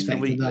suspect of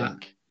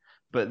that.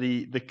 But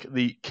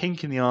the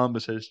kink in the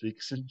armour, so to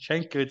speak,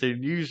 Zinchenko did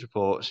news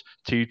reports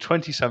to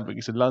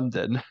 20-somethings in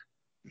London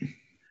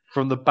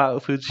from the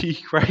battlefield to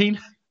Ukraine.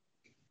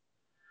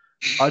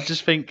 I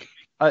just think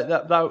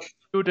that if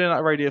we were doing that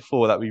at Radio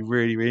 4, that'd be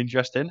really, really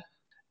interesting.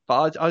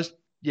 But I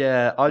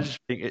just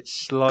think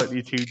it's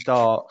slightly too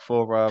dark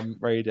for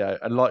radio,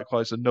 and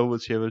likewise the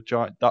novelty of a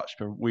giant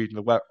Dutchman reading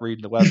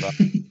the weather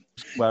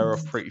wear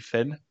off pretty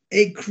thin.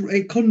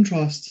 It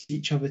contrasts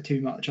each other too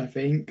much. I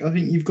think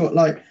you've got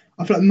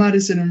I feel like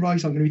Maddison and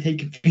Rice aren't going to be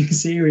taking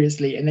things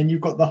seriously, and then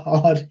you've got the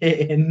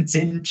hard-hitting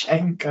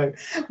Zinchenko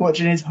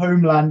watching his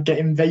homeland get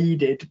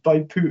invaded by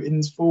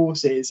Putin's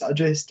forces. I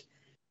just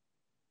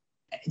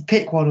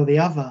pick one or the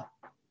other.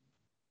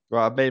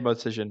 Right, I've made my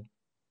decision.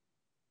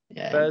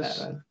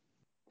 Yeah,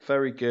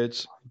 very good.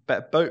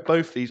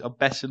 Both these are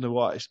better than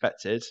what I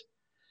expected,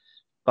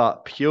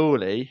 but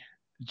purely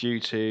due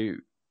to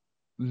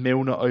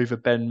Milner over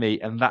Ben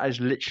Mee, and that is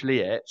literally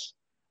it.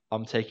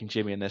 I'm taking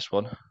Jimmy in this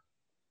one.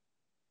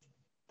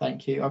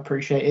 Thank you. I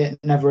appreciate it.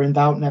 Never in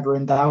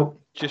doubt.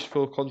 Just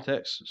for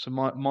context, so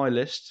my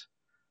list,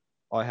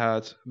 I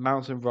had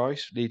Mount and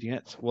Rice leading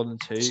it, 1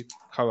 and 2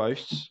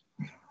 co-hosts.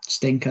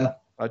 Stinker.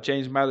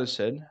 James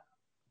Madison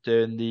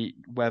doing the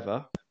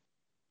weather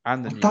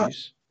and the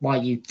news. Why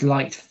you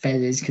liked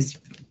feathers? Because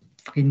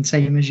fucking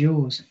same as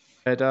yours.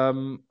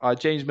 had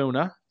James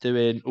Milner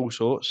doing all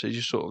sorts. So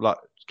just sort of like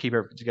keep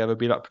everything together,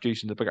 be like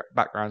producing the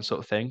background sort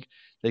of thing.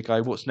 They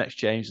go, "What's next,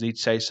 James?" And he'd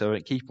say so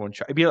and keep on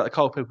track. It'd be like the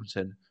Carl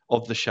Pilkington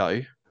of the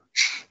show.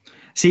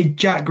 See,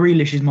 Jack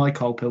Grealish is my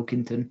Cole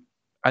Pilkington.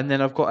 And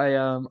then I've got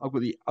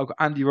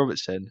Andy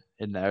Robertson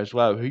in there as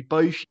well, who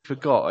both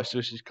forgot. So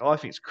I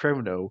think it's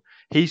criminal.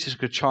 He's just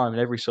going to chime in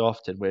every so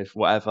often with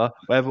whatever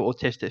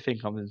autistic thing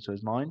comes into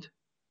his mind.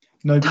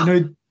 No,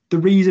 but the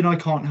reason I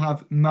can't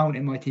have Mount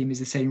in my team is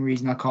the same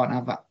reason I can't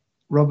have that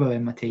Robbo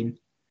in my team.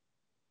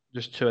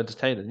 Just too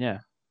entertaining, yeah.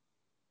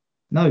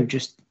 No,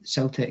 just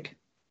Celtic.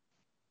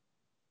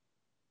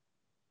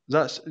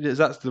 That's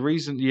the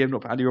reason you have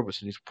not put Andy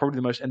Robertson. He's probably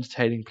the most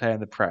entertaining player in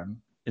the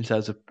Prem in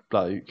terms of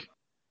bloke.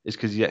 Is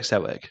because he's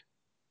ex-Celtic.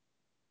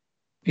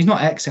 He's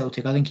not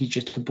ex-Celtic. I think he's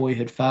just a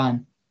boyhood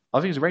fan. I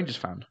think he's a Rangers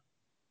fan.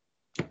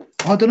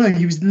 I don't know.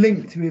 He was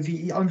linked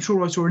to. I'm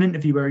sure I saw an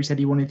interview where he said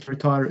he wanted to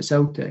retire at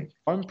Celtic.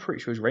 I'm pretty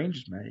sure he's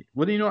Rangers, mate.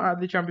 Would he not have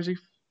the Champions League?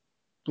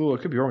 Oh, I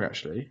could be wrong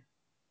actually.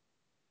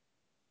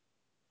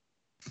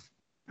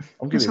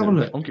 Let's have a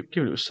look. I'm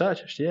giving it a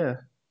search actually. Yeah.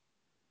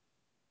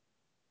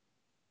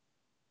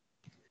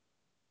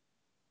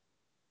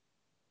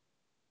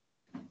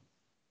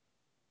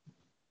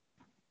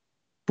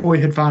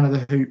 Boyhood fan of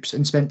the Hoops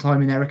and spent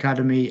time in their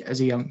academy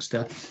as a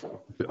youngster.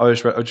 I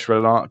just read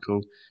an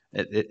article.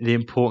 The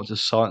importance of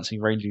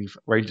silencing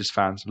Rangers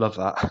fans. Love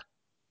that.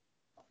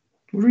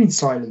 What do you mean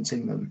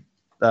silencing them?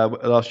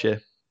 Last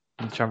year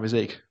in the Champions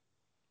League.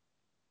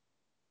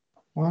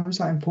 Why was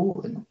that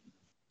important?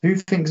 Who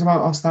thinks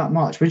about us that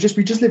much? We just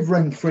live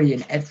rent free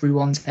in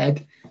everyone's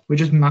head. We're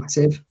just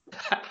massive.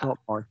 Not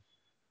mine.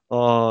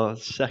 Oh,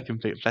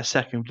 second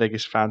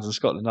biggest fans in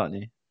Scotland, aren't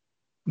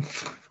you?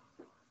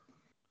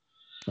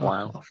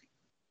 Wow.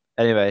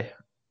 Anyway,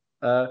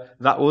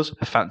 that was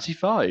Fancy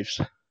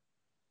Fives.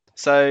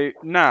 So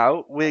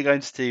now we're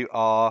going to do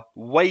our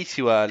way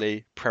too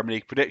early Premier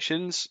League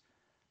predictions.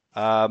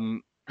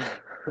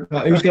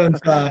 Right, who's going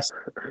first?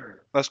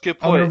 That's a good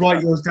I'm point. going to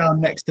write yours down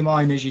next to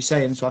mine as you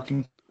say them so I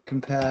can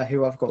compare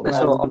who I've got.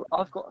 So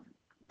I've got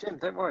Jim.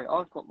 Don't worry,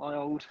 I've got my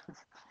old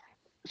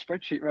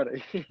spreadsheet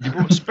ready. You brought a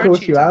Of course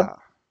spreadsheet you have. out.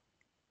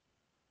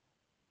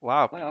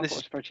 Wow, I've this got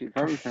is a spreadsheet for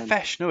everything.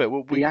 professional.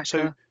 So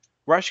The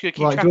we're actually going to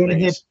keep Right, track do you of want to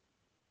hear? these.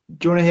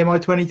 Do you want to hear my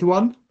 20 to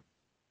 1?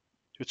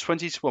 You're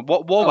 20 to 1.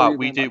 What Oh, about you're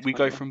we going do? back We to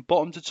go 21. from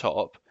bottom to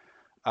top.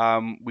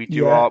 We do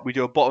Yeah.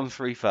 a bottom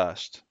three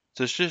first.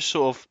 So it's just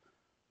sort of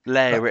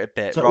layer it a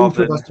bit So all rather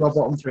three of than. us do our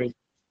bottom three.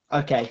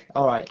 Okay,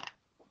 all right.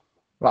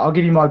 Right, I'll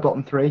give you my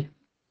bottom three.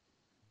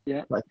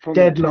 Yeah, Right, from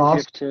dead 20th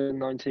last. to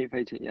 19th,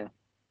 18th.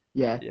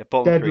 Yeah. Yeah,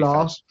 Bottom dead three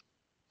last.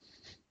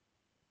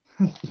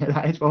 first. Yeah,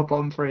 that is what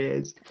bottom three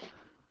is.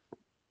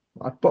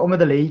 Right, bottom of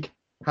the league,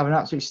 have an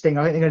absolute sting.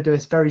 I think they're going to do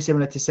this very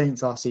similar to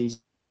Saints last season.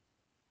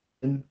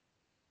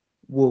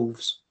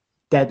 Wolves,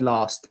 dead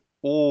last.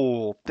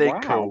 Oh, big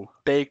Wow. call.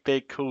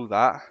 Big call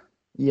that.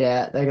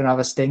 Yeah, they're going to have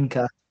a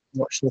stinker.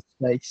 Watch this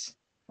space.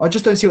 I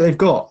just don't see what they've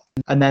got.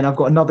 And then I've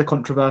got another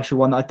controversial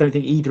one that I don't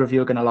think either of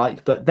you are going to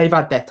like, but they've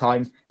had their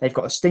time. They've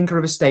got a stinker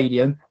of a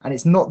stadium, and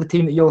it's not the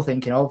team that you're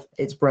thinking of.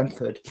 It's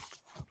Brentford.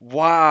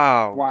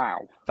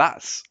 Wow.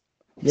 That's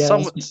Yeah,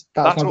 that's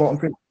that's my bottom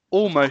three.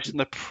 almost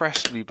an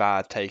oppressively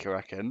bad take, I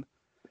reckon.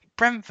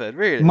 Brentford,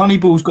 really?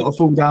 Moneyball's got to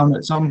fall down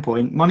at some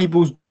point.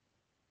 Moneyball's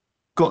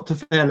got to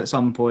fail at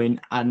some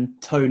point,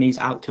 and Tony's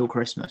out till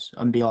Christmas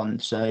and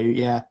beyond. So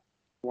yeah,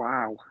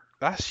 Wow.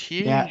 That's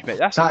huge, Yeah, mate.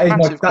 That's that a is my-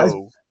 massive that is-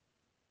 call.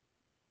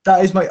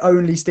 that is my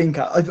only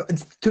stinker.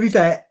 To be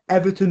fair,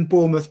 Everton,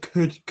 Bournemouth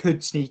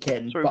could sneak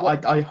in, Sorry, but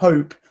what? I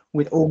hope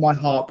with all my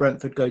heart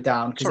Brentford go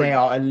down because Sorry. they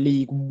are a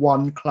League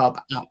One club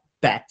at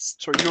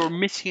best. Sorry, you're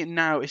admitting it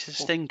now. It's a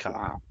stinker.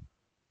 Wow.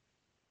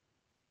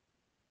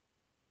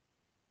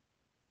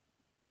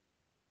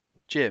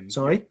 Jim,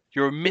 Sorry,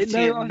 you're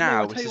admitting it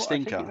now. It's a I think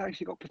stinker. it's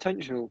actually got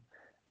potential.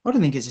 I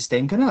don't think it's a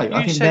stinker. No, You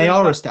I think said they it's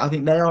are. not- I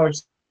think they are.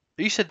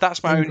 You said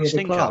that's my Stinker only of the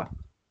stinker. club.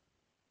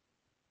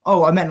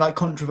 Oh, I meant like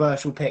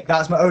controversial pick.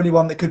 That's my only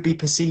one that could be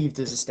perceived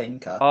as a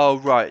stinker. Oh,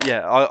 right.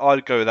 Yeah,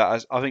 I'd go with that.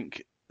 As I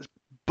think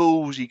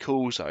ballsy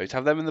calls, though, to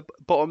have them in the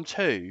bottom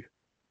two.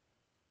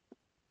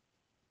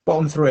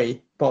 Bottom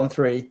three.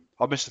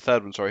 I missed the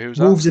third one, sorry. Who was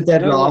that? Wolves are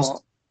dead You know last.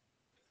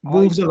 what?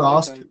 Wolves I are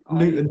last. don't-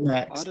 Luton I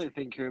next. don't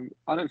think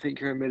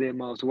you're a million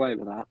miles away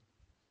with that.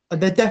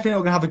 They're definitely not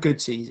going to have a good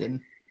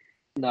season.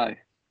 No.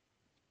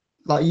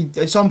 Like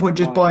at some point,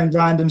 just Right. buying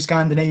random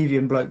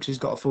Scandinavian blokes has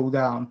got to fall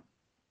down.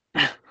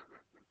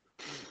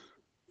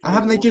 And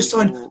haven't they just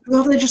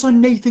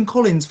signed Nathan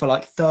Collins for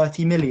like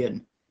 30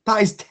 million?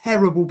 That is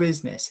terrible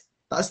business.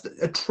 That's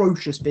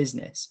atrocious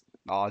business.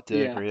 Oh, I do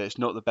Yeah. agree. It's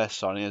not the best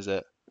signing, is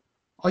it?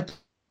 I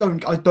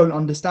don't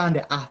understand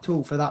it at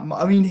all for that.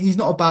 I mean, he's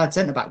not a bad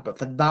centre back, but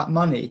for that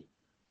money,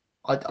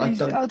 I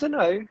don't. I don't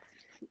know.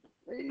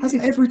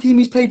 Hasn't every team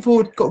he's played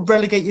for got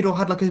relegated or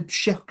had like a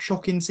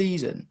shocking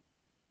season?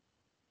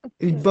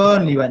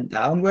 Burnley went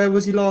down. Where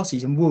was he last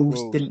season?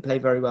 Wolves didn't play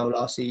very well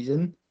last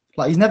season.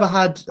 Like he's never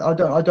had. I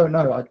don't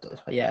know.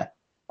 Yeah,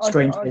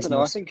 strange I business.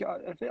 don't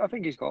know. I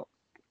think he's got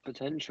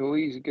potential.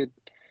 He's a good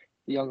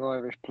young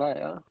Irish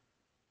player.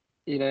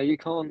 You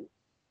can't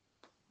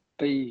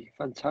be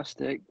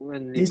fantastic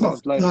when you've He's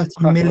not got a load of 30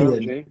 crap around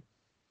million. you.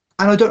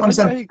 And I don't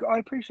understand. I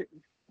appreciate.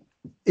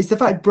 It's the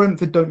fact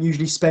Brentford don't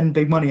usually spend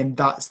big money, and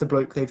that's the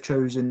bloke they've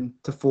chosen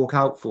to fork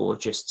out for.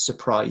 Just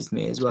surprised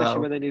me as Especially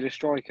well. when they need a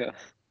striker.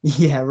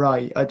 Yeah,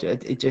 right.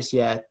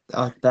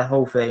 Their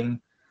whole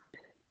thing.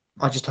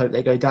 I just hope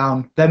they go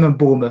down. Them and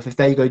Bournemouth, if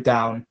they go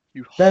down,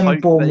 You them hope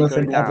they Bournemouth go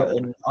and down.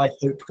 Everton, I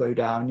hope go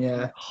down. You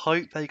Yeah.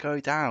 hope they go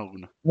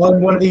down.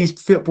 One of these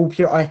football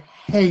pure. I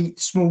hate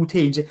small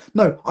teams.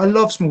 No, I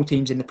love small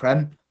teams in the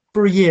Prem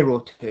for a year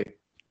or two.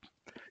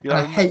 You And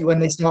I know, hate when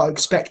they start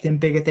expecting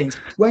bigger things.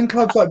 When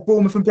clubs like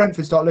Bournemouth and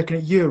Brentford start looking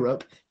at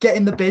Europe, get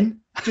in the bin.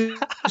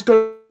 Just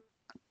go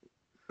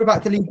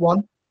back to League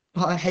One.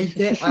 I hate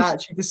it. I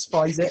actually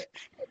despise it.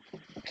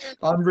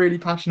 I'm really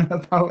passionate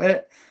about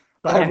it.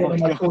 But Oh everyone my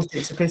in my god! course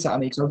takes a piss out of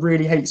me because I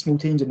really hate small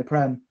teams in the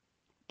Prem.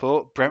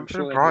 but I'm Brentford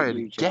and sure they hate Brighton,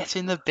 you, Jack. get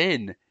in the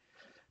bin.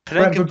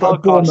 Penenka Brentford,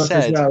 but Podcast Bournemouth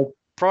as said, well.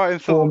 Brighton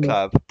Football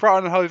Bournemouth. Club,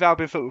 Brighton and Hove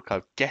Albion Football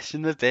Club, get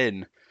in the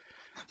bin.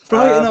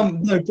 Brighton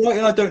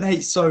I don't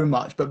hate so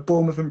much, but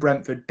Bournemouth and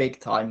Brentford, big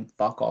time.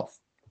 Fuck off.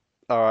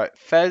 All right,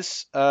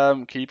 Fez,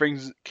 can you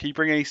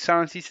bring any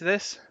sanity to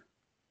this?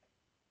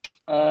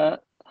 Uh,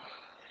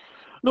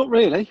 Not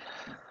really.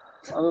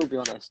 I will be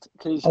honest,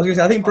 because I was going to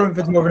say, I think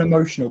Brentford's more of an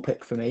emotional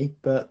pick for me,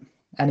 but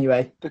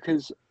anyway.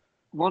 because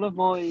one of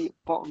my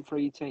bottom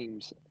three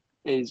teams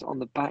is on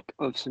the back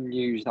of some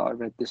news that I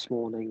read this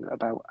morning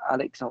about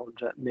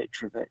Alexander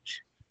Mitrovic.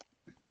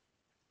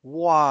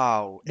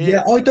 Wow.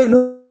 Yeah, I don't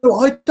know.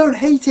 I don't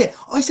hate it.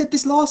 I said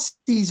this last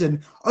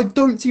season. I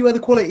don't see where the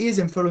quality is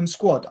in Fulham's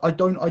squad. I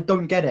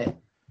don't get it.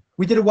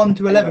 We did a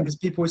 1-11 Anyway, because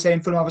people were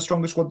saying Fulham have a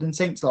stronger squad than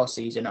Saints last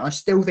season. I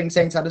still think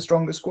Saints had a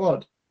stronger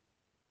squad.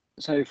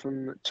 so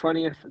from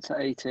 20th to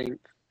 18th,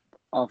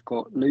 I've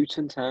got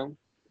Luton Town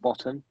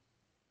bottom,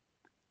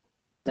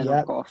 then Yeah,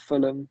 I've got a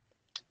Fulham,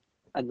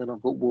 and then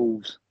I've got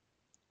Wolves.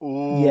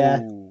 yeah.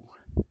 Ooh.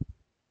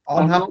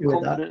 I'm I'm happy not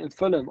with that. confident in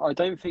Fulham. I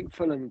don't think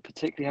Fulham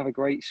particularly have a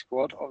great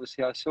squad.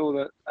 Obviously, I saw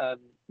that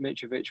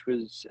Mitrovic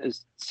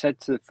has said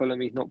to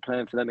Fulham he's not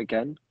playing for them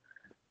again.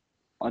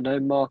 I know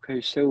Marco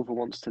Silva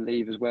wants to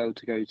leave as well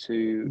to go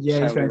to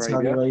Yeah, he's Saudi going to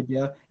Saudi Arabia.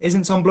 Arabia.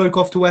 Isn't some bloke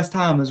off to West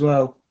Ham as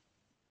well?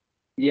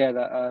 Yeah,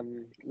 that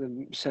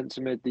the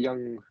centre mid, the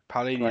young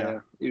Paulinho.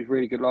 player, he was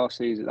really good last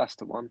season. That's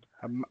the one.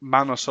 And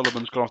Manuel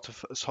Solomon's gone off to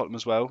Tottenham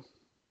as well.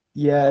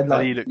 Yeah, And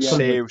like he looked Yeah,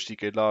 Sullivan. seriously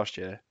good last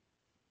year.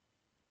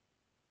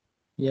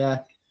 Yeah,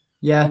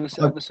 yeah.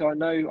 obviously, I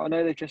know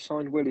they've just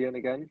signed Willian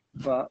again,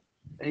 but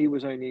he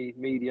was only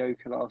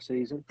mediocre last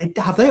season.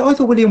 Have they? I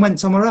thought William went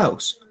somewhere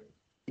else.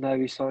 No,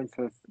 he signed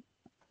for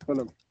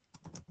Fulham.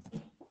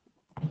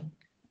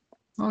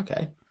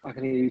 Okay. I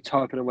can hear you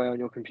typing away on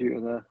your computer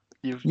there.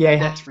 You've Yeah,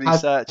 desperately he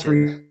has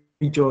searching.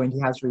 rejoined. He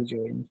has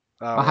rejoined.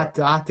 Oh, I right.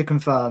 had to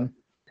confirm.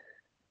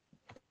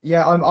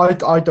 Yeah,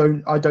 I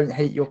don't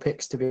hate your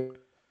picks, to be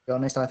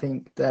honest. I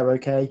think they're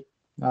okay.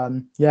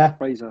 Yeah.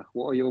 Fraser,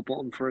 what are your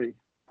bottom three?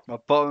 My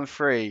bottom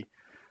three.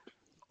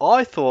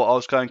 I thought I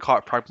was going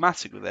quite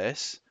pragmatic with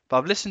this, but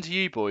I've listened to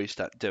you boys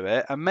that do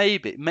it, and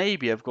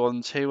maybe I've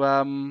gone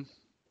to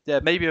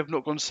maybe I've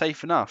not gone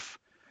safe enough.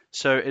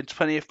 So in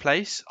 20th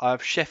place, I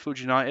have Sheffield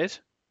United.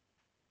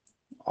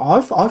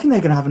 I think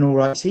they're gonna have an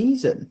alright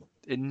season.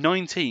 In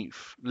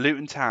 19th,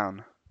 Luton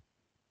Town.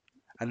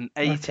 And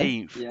in Okay.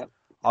 18th, Yeah.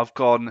 I've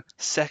gone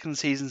second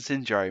season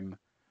syndrome,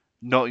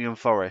 Nottingham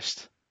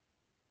Forest.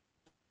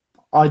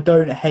 I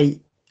don't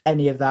hate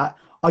any of that.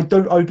 I'd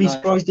be No,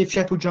 surprised if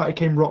Sheffield United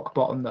came rock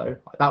bottom though.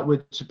 That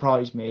would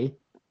surprise me.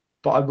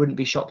 But I wouldn't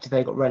be shocked if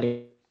they got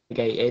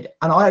relegated.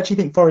 And I actually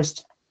think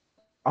Forest,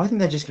 I think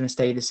they're just gonna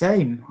stay the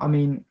same. I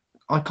mean,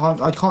 I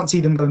can't see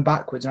them going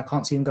backwards and I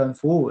can't see them going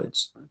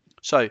forwards.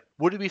 So,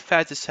 would it be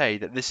fair to say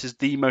that this is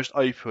the most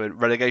open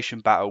relegation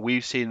battle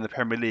we've seen in the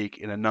Premier League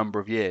in a number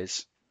of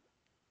years?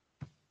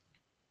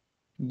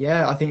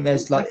 Yeah, I think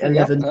there's it's like definitely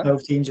up 11, there.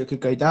 12 teams that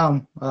could go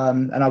down.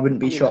 And I wouldn't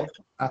be You know, shocked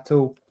at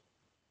all.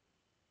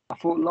 I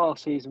thought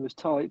last season was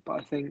tight, but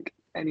I think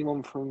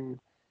anyone from,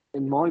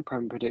 in my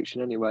Prem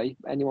prediction anyway,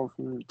 anyone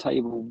from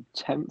table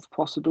 10th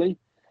possibly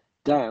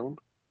down,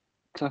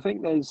 because I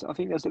think there's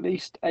at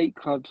least 9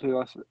 clubs who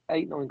are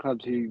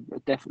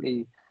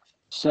definitely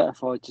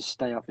certified to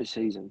stay up this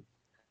season.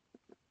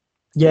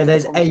 Yeah,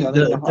 there's Obviously, 8 I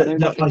know, I know that I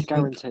nothing's think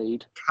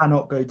guaranteed.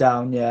 cannot go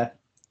down. Yeah.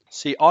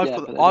 See, I've Yeah,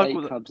 got but there's I've 8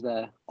 got clubs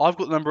there. I've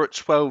got the number at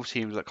 12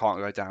 teams that can't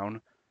go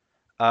down.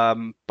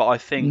 But I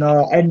think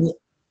No,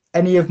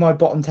 any of my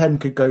bottom 10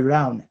 could go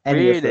down.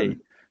 Any of really.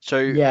 them. So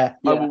Yeah.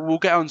 Yeah, we'll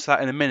get onto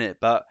that in a minute.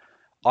 But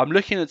I'm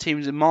looking at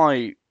teams in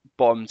my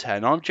bottom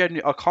 10.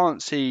 I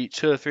can't see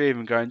two or three of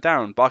them going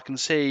down, but I can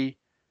see.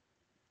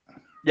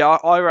 Yeah,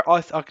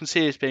 I can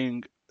see it as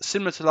being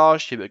similar to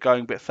last year, but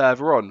going a bit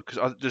further on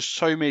because there's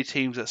so many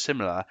teams that are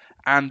similar,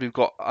 and we've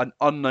got an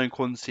unknown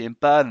quantity in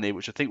Burnley,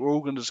 which I think we're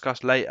all going to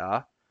discuss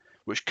later,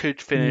 which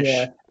could finish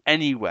Yeah.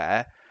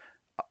 anywhere,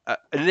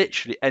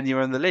 literally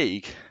anywhere in the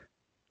league.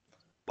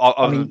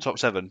 Other mean, than top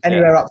 7.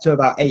 Anywhere up to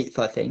about 8th,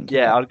 I think.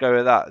 Yeah, I'd go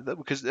with that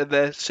because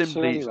they're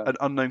simply anyway. an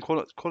unknown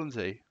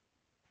quality.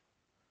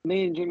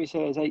 Me and Jimmy say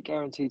there's 8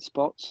 guaranteed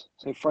spots.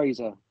 So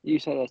Fraser, you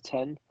say there's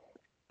 10.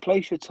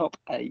 Place your top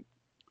 8.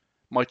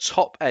 My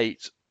top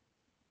 8.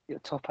 Your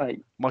top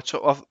 8.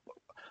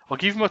 I'll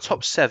give you my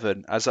top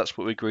 7 as that's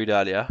what we agreed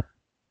earlier.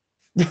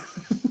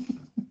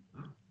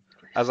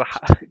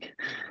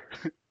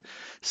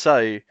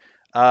 So,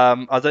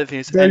 I don't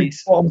think it's any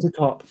bottom to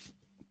top.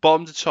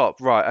 Bottom to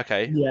top, right?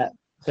 Okay. Yeah.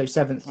 So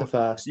 7th to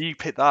 1st. You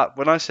picked that up.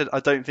 When I said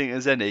I don't think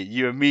there's any,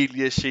 you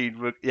immediately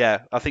assumed. Yeah,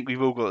 I think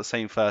we've all got the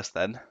same first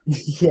then.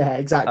 Yeah,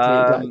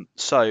 exactly.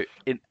 So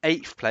in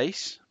 8th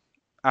place,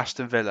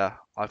 Aston Villa.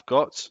 I've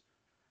got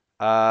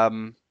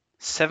 7th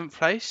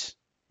place,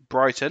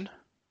 Brighton.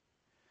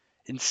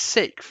 In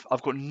 6th,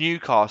 I've got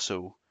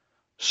Newcastle.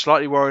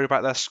 Slightly worried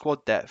about their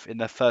squad depth in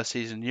their first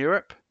season in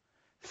Europe.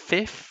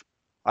 5th,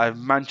 I have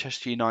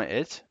Manchester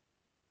United.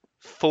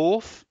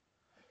 4th,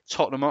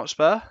 Tottenham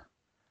Hotspur.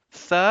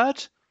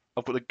 3rd,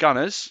 I've got the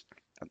Gunners.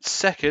 And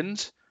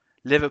 2nd,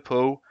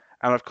 Liverpool.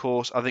 And of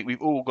course, I think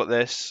we've all got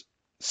this,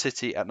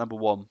 City at number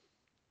 1.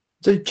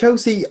 So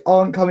Chelsea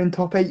aren't coming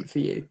top 8 for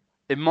you?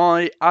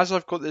 As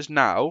I've got this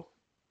now,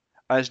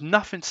 and it's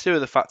nothing to do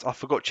with the fact I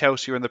forgot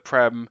Chelsea were in the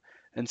Prem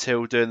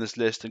until doing this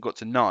list and got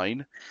to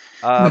 9.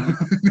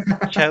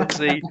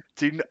 Chelsea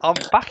I'm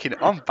backing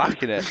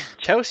it.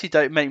 Chelsea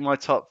don't make my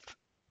top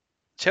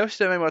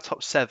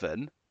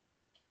 7,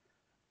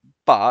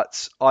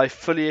 but I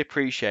fully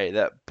appreciate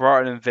that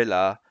Brighton and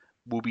Villa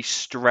will be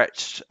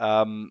stretched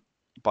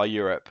by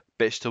Europe.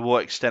 But it's to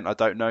what extent I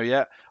don't know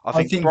yet.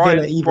 I think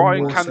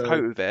Brighton can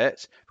cope with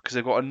it because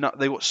they've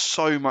got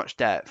so much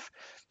depth.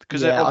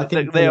 Because they are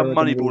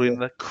moneyballing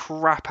the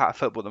crap out of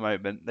football at the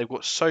moment. They've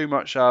got so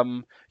much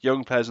young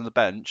players on the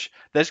bench.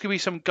 There's going to be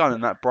some gun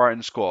in that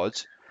Brighton squad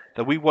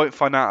that we won't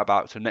find out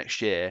about till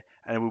next year,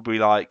 and we'll be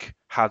like,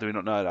 how do we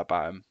not know that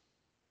about him?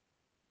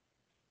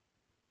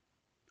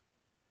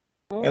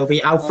 It'll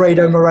be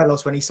Alfredo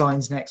Morelos when he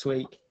signs next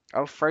week.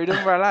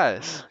 Alfredo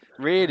Morelos?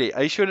 Really?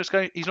 Are you sure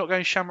he's not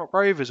going Shamrock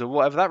Rovers or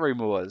whatever that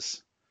rumour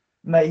was?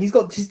 Mate, he's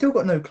still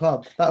got no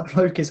club. That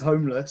bloke is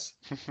homeless.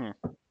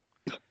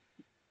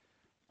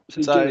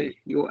 So Jimmy,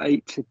 you're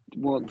 8 to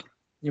 1.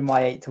 You're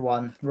my 8 to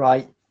 1.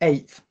 Right.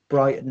 8th,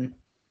 Brighton.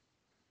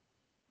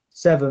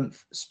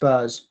 7th,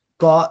 Spurs.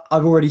 But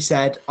I've already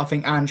said I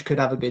think Ange could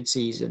have a good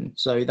season,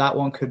 so that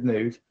one could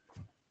move.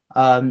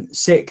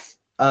 6th,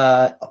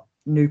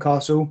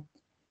 Newcastle.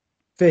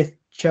 5th,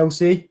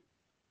 Chelsea.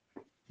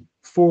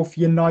 4th,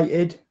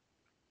 United.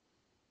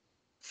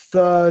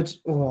 3rd,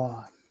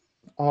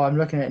 I'm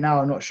looking at it now.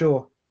 I'm not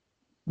sure.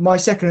 My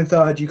 2nd and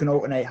 3rd, you can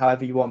alternate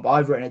however you want, but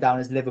I've written it down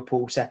as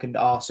Liverpool, 2nd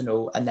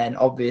Arsenal, and then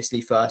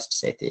obviously 1st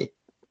City.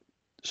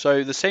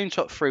 So the same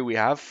top 3 we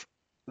have.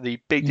 The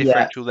big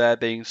differential there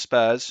being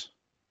Spurs.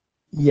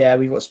 Yeah,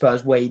 we've got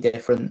Spurs way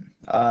different.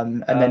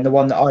 And then the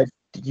one that I've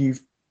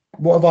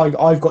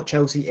got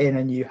Chelsea in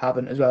and you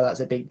haven't as well. That's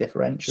a big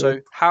differential.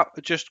 So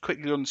just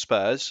quickly on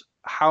Spurs,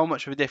 how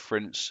much of a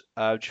difference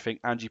do you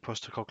think Ange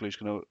Postecoglou is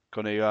going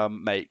to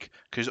make?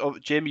 Because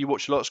Jim, you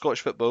watch a lot of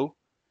Scottish football.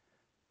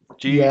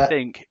 Do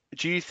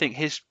you think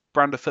his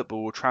brand of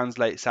football will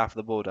translate south of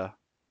the border?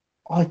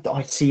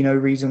 I see no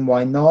reason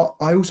why not.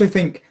 I also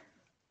think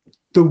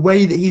the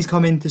way that he's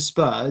come into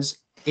Spurs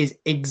is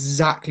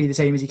exactly the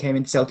same as he came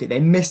into Celtic. They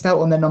missed out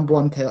on their number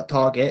 1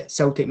 target.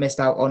 Celtic missed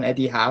out on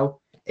Eddie Howe.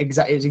 It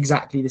was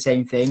exactly the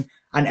same thing.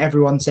 And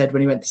everyone said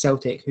when he went to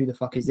Celtic, who the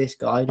fuck is this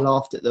guy?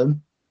 Laughed at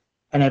them.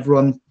 And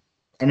everyone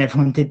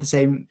did the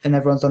same, and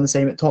everyone's done the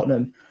same at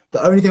Tottenham.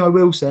 The only thing I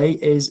will say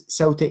is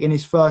Celtic in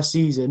his first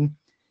season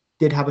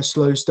did have a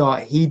slow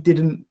start. He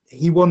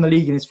won the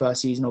league in his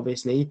first season,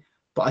 obviously,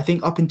 but I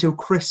think up until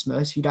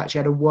Christmas, he'd actually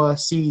had a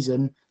worse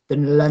season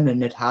than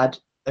Lennon had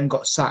and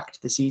got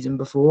sacked the season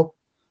before.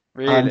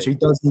 Really? So he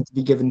does need to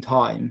be given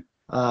time.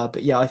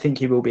 But yeah, I think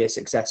he will be a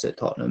success at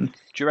Tottenham.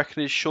 Do you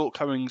reckon his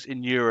shortcomings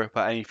in Europe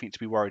are anything to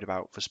be worried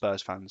about for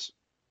Spurs fans?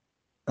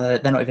 They're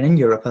not even in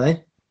Europe, are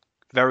they?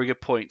 Very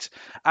good point.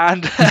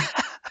 And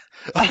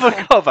I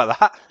forgot about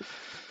that.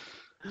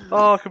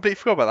 Oh, I completely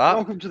forgot about that.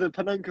 Welcome to the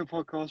Panenka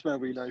podcast where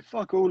we know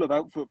fuck all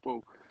about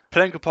football.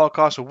 Panenka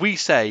podcast where we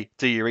say,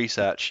 do your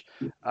research.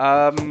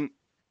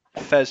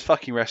 Fez,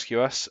 fucking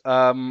rescue us.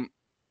 No,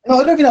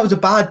 I don't think that was a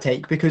bad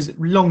take because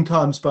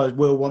long-term Spurs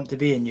will want to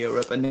be in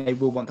Europe and they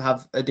will want to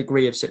have a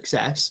degree of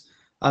success.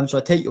 So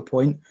I take your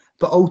point.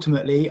 But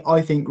ultimately,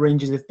 I think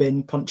Rangers have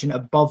been punching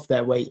above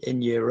their weight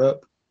in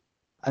Europe.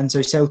 And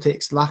so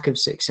Celtic's lack of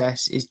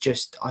success is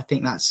just, I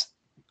think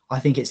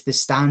it's the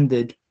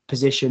standard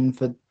position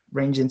for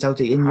Rangers and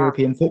Celtic in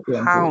European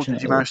football. How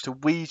did you manage to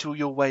weasel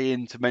your way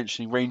into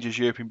mentioning Rangers'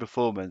 European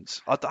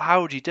performance?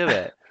 How would you do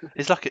it?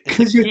 It's like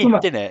it's a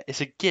gift, isn't it?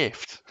 It's a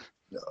gift.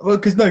 Well,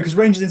 because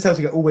Rangers and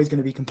Celtic are always going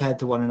to be compared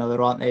to one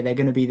another, aren't they? They're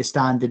going to be the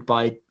standard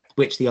by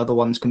which the other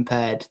one's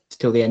compared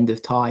till the end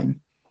of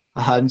time.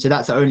 So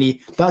that's the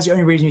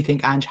only reason you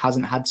think Ange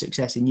hasn't had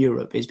success in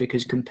Europe is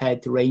because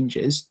compared to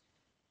Rangers,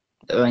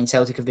 I mean,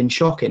 Celtic have been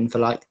shocking for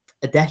like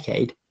a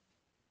decade.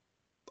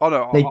 Oh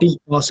no, They beat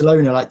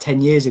Barcelona like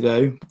 10 years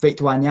ago.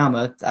 Victor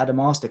Wanyama had a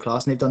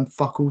masterclass, and they've done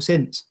fuck all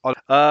since.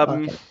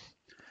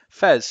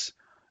 Fez,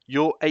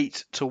 you're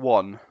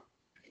 8-1.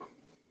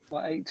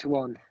 Well,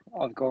 8-1.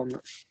 I've gone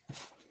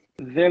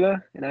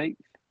Villa in 8th,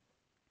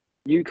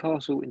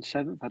 Newcastle in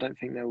 7th. I don't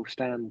think they will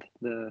stand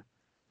the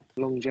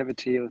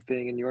longevity of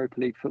being in Europa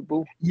League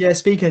football. Yeah,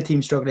 speaking of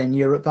teams struggling in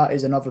Europe, that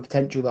is another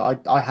potential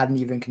that I hadn't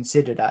even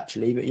considered,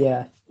 actually. But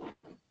yeah.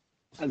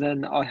 And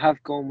then I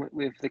have gone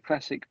with the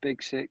classic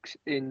Big Six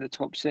in the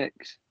top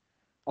 6.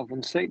 I've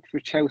gone 6th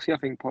with Chelsea. I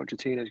think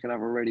Pochettino is going to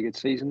have a really good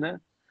season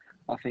there.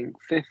 I think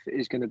 5th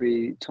is going to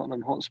be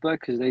Tottenham Hotspur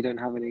because they don't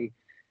have any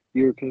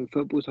European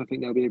football, so I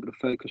think they'll be able to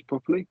focus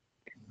properly.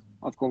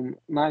 I've gone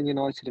Man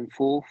United in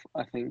 4th.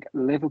 I think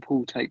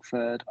Liverpool take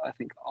 3rd. I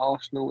think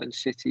Arsenal and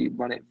City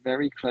run it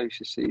very close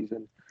this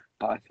season,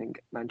 but I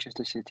think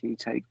Manchester City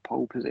take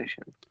pole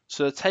position.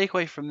 So the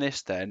takeaway from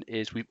this then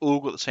is we've all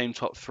got the same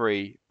top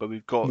 3, but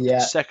we've got Yeah.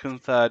 second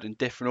and third in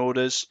different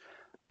orders.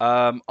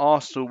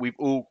 Arsenal,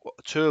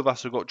 2 of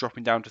us have got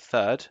dropping down to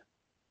 3rd.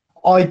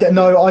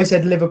 I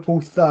said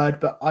Liverpool 3rd,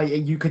 but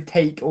you could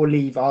take or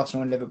leave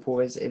Arsenal and Liverpool.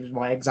 It was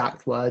my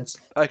exact words.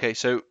 Okay,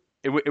 so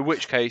in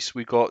which case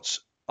we got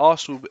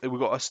Arsenal. We've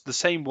got the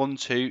same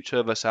 1-2. 2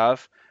 of us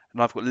have,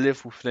 and I've got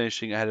Liverpool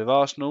finishing ahead of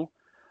Arsenal.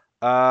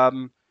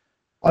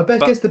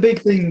 Guess the big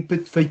thing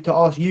to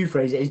ask you,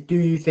 Fraser, is do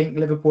you think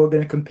Liverpool are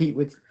going to compete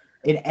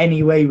in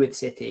any way with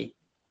City?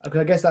 Because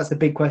I guess that's the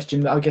big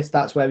question. I guess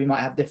that's where we might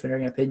have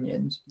differing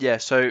opinions. Yeah,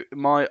 so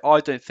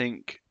I don't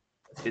think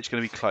it's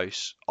going to be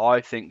close.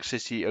 I think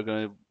City are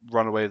going to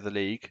run away with the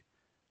league.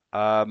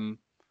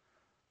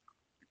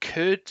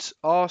 Could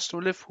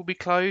Arsenal Liverpool be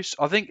close?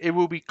 I think it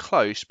will be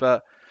close,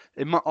 but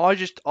I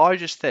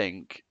just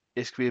think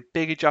it's going to be a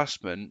big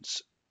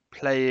adjustment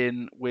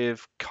playing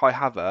with Kai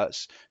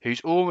Havertz,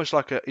 who's almost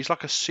like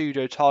a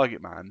pseudo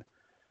target man,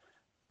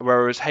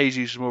 whereas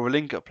Jesus is more of a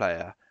link-up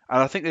player.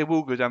 And I think they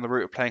will go down the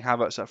route of playing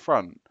Havertz up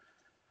front.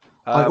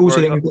 I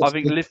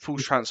think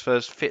Liverpool's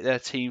transfers fit their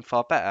team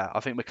far better. I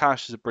think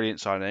McAllister is a brilliant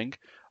signing.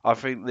 I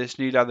think this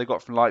new lad they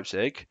got from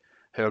Leipzig,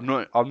 who I'm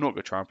not going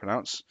to try and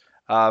pronounce.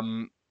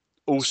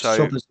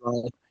 Also,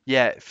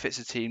 yeah, it fits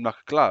the team like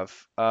a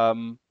glove.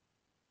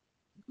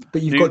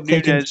 But you've got to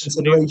take into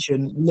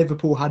consideration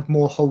Liverpool had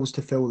more holes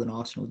to fill than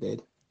Arsenal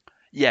did.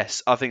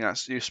 Yes, I think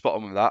you're spot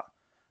on with that.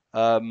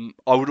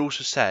 I would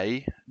also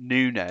say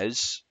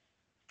Nunez,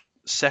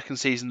 second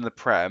season in the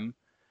Prem,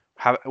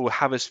 will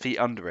have his feet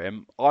under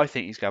him. I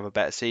think he's going to have a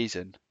better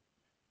season.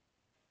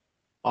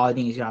 I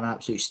think he's going to have an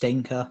absolute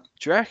stinker.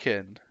 Do you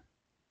reckon?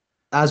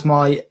 As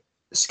my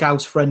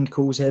Scouse friend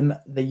calls him,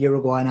 the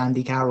Uruguayan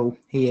Andy Carroll.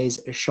 He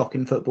is a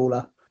shocking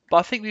footballer. But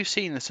I think we've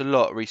seen this a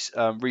lot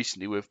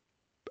recently with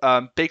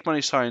big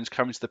money signings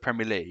coming to the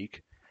Premier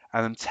League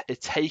and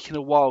it's taking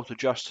a while to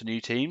adjust to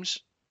new teams.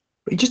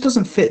 But he just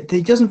doesn't fit.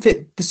 He doesn't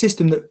fit the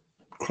system that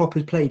Klopp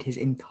has played his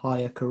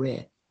entire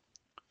career.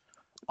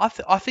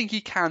 I think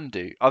he can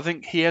do. I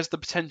think he has the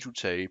potential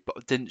to,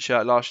 but didn't show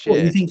it last year.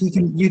 What, you think he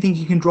can? You think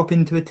he can drop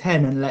into a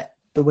 10 and let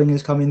the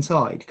wingers come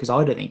inside? Because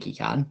I don't think he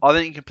can. I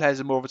think he can play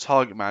as more of a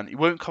target man. He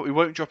won't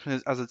drop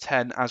in as a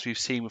 10 as we've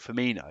seen with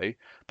Firmino,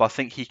 but I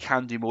think he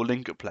can do more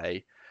link-up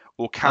play,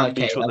 or can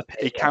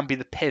be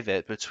the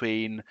pivot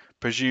between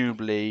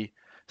presumably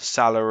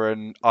Salah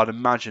and I'd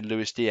imagine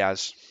Luis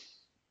Diaz.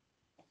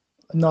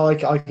 No,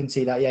 I can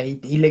see that. Yeah,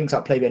 he links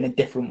up play but in a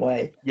different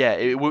way. Yeah,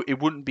 it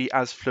wouldn't be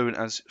as fluent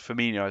as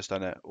Firmino has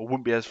done it, or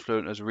wouldn't be as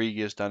fluent as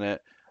Origi has done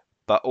it,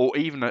 or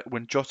even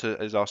when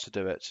Jota is asked to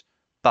do it.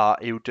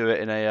 But he'll do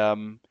it in a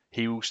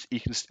he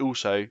can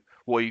also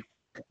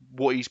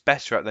what he's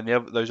better at than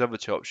those other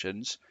 2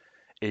 options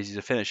is he's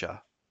a finisher.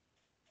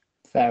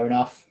 Fair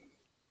enough.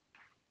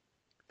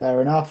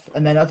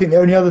 And then I think the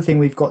only other thing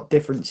we've got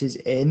differences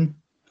in.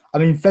 I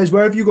mean, Fez,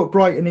 where have you got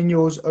Brighton in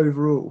yours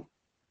overall?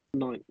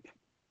 9th.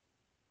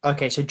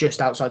 Okay, so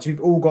just outside. So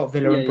we've all got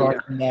Villa and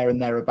Brighton there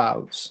and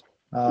thereabouts.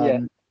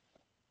 I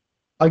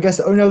guess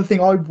the only other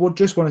thing I would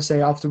just want to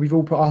say after we've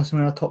all put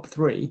Arsenal in our top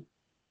 3,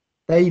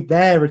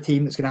 they're a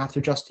team that's going to have to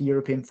adjust to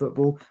European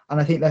football,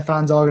 and I think their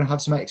fans are going to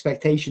have some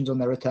expectations on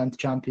their return to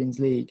Champions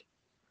League.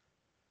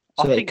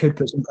 So it could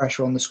put some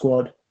pressure on the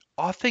squad.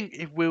 I think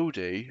it will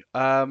do.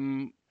 I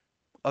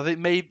think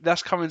maybe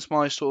that's coming to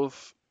my sort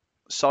of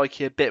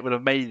psyche a bit when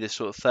I've made this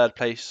sort of 3rd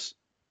place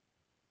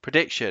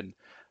prediction.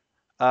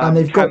 And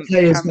they've got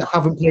players that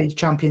haven't played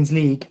Champions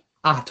League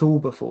at all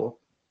before.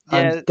 Yeah.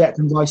 And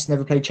Declan Rice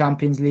never played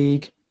Champions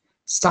League.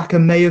 Saka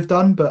may have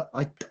done, but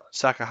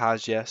Saka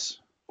has, yes.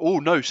 Oh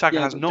no,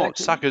 Saka has not.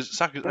 Saka's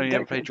only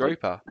ever played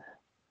Europa.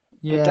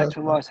 Yeah,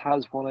 Declan Rice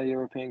has won a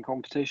European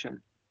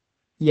competition.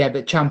 Yeah,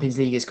 but Champions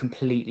League is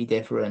completely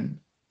different.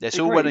 It's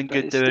all well and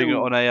good doing it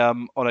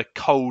on a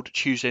cold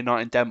Thursday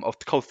night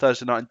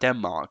in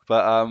Denmark,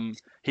 but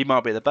he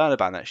might be at the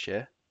Bernabeu next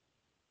year.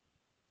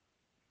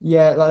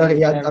 Yeah,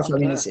 that's what I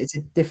mean. It's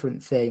a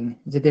different thing.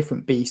 It's a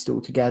different beast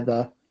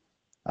altogether.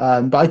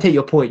 But I take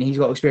your point. He's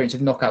got experience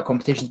of knockout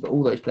competitions, but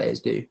all those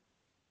players do.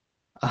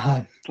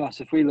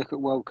 Plus, if we look at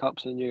World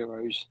Cups and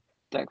Euros,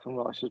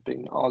 Declan Rice has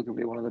been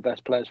arguably one of the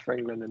best players for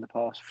England in the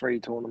past 3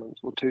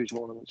 tournaments or 2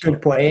 tournaments.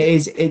 Good point.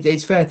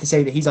 It's fair to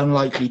say that he's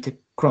unlikely to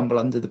crumble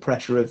under the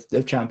pressure of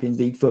Champions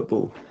League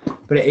football.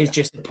 But it is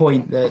just the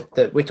point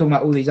that we're talking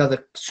about all these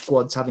other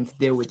squads having to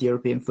deal with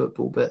European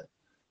football, but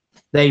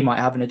they might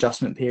have an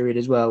adjustment period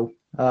as well.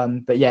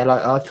 But yeah,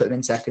 like I put them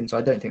in second, so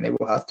I don't think they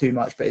will have too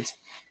much, but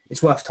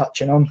it's worth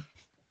touching on.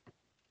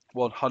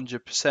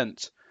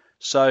 100%.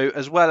 So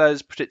as well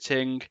as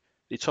predicting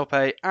the top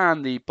 8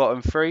 and the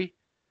bottom 3,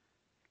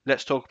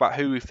 let's talk about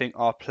who we think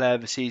our player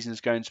of the season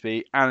is going to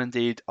be, and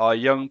indeed our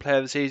young player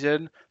of the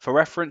season. For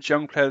reference,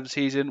 young player of the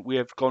season, we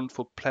have gone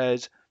for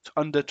players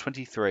under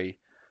 23.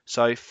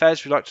 So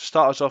Fez, would you like to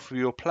start us off with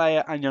your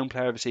player and young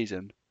player of the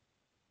season?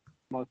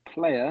 My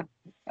player,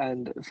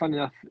 and funny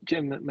enough,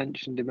 Jim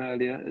mentioned him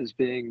earlier as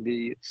being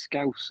the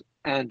Scouse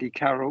Andy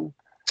Carroll.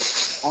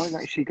 I'm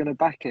actually going to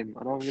back him,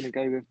 and I'm going to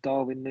go with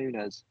Darwin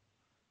Nunez.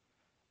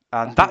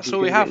 And that's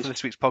all we have for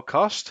this week's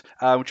podcast.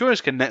 Join us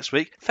again next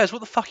week. Fez, what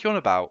the fuck are you on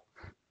about?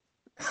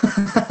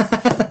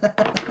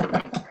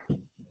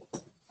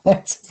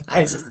 That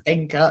is a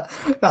stinker.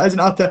 That is an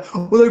utter.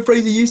 Although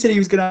Fraser, you said he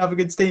was going to have a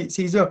good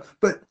season,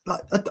 but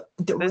like,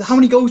 how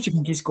many goals do you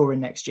think he's scoring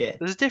next year?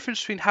 There's a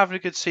difference between having a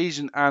good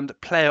season and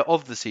player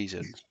of the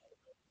season.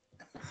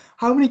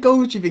 How many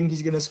goals do you think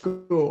he's going to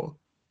score?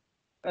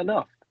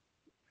 Enough.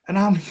 And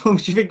how many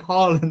goals do you think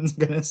Haaland's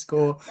going to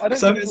score?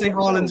 So I'm going to say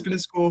Haaland's going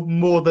to score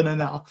more than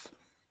enough.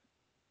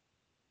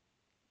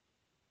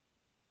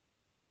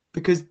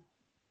 Because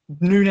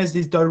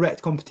Nunez's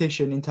direct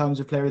competition in terms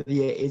of player of the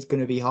year is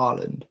going to be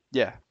Haaland.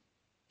 Yeah.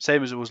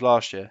 Same as it was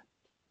last year.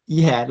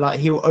 Yeah,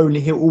 like he'll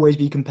always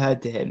be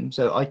compared to him.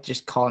 So I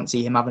just can't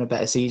see him having a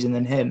better season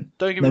than him.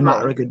 Don't get me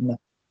wrong.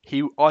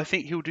 I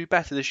think he'll do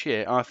better this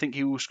year, and I think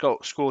he will score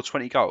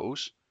 20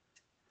 goals,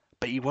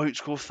 but he won't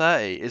score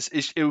 30.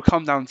 It will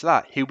come down to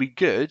that. He'll be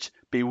good,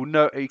 but he will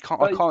know I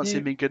can't see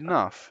him being good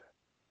enough.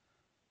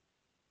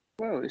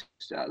 Well,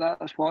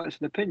 that's why it's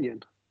an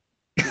opinion.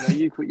 You know,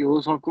 you've got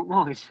yours, I've got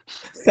mine.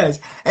 Yes,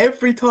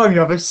 every time you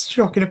have a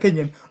shocking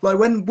opinion. Like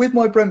with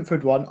my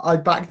Brentford one, I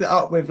backed it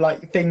up with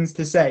like things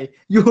to say.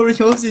 Yours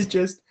is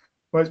just,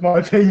 well, it's my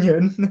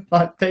opinion.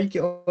 Like, take it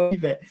or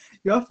leave it.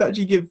 You have to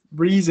actually give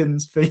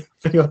reasons for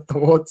your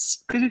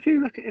thoughts. Because if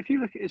you look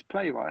at his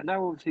play, right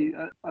now, obviously,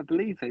 I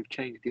believe they've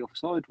changed the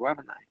offside rule,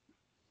 haven't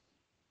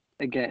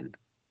they? Again,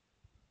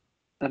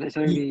 that it's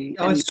only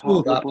I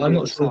saw that. I'm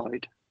not sure.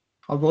 Side.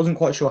 I wasn't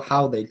quite sure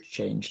how they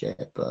changed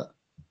it, but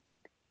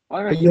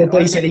But you're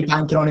basically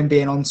banking on him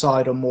being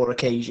onside on more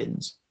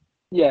occasions.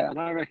 Yeah, and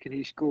I reckon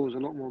he scores a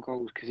lot more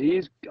goals because he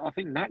is. I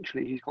think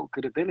naturally he's got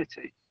good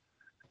ability.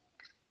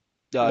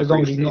 Yeah, as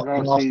long as he's not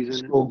last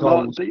season, score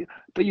goals.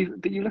 But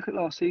you look at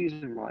last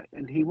season, right,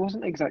 and he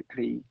wasn't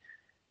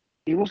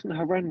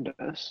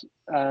horrendous.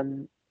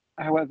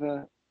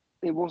 However,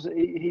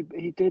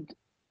 he did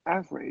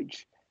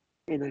average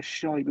in a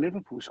shite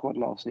Liverpool squad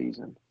last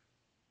season.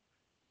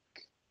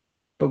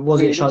 But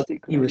was it shite?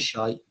 He was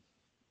shite.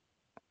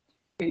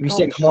 If you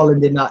stick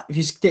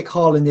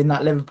Haaland in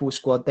that Liverpool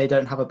squad, they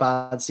don't have a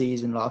bad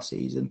season last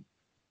season.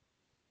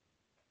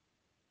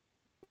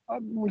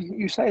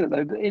 You say that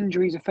though, but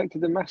injuries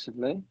affected them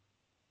massively.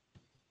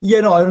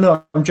 Yeah, no, I don't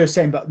know. I'm just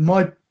saying, but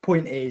my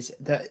point is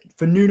that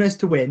for Nunez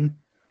to win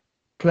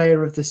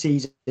player of the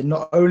season,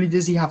 not only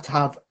does he have to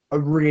have a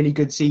really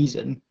good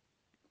season,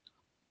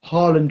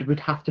 Haaland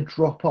would have to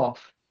drop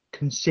off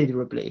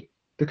considerably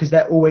because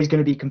they're always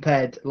going to be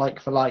compared like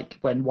for like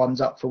when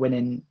one's up for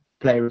winning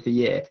player of the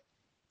year.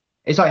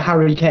 It's like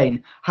Harry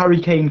Kane.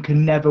 Harry Kane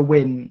can never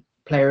win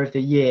player of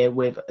the year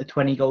with a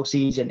 20-goal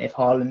season if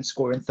Haaland's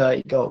scoring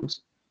 30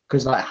 goals.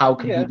 Because like, how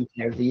can he be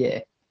player of the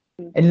year?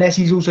 Unless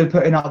he's also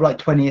putting up like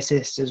 20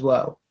 assists as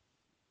well,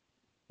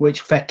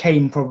 which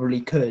Kane probably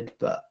could,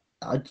 but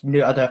I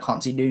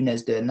can't see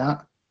Nunez doing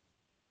that.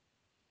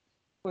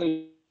 Well,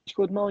 he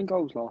scored 9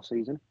 goals last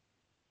season.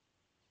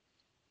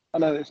 I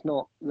know it's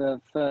not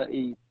the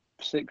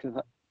 36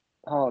 of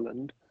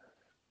Haaland,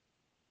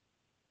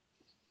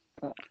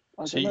 but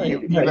I don't know.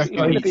 It's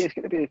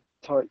going to be a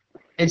tight.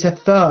 It's a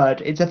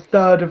third. It's a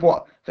third of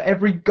what for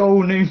every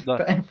goal.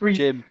 For every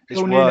Jim,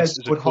 goal Nunez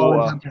it's a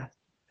quarter.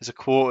 It's a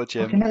quarter,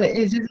 Jim. Fucking hell, it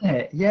is, isn't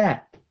it?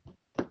 Yeah.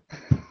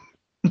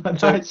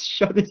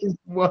 This is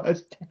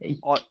worst take.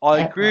 I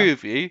agree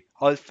with you.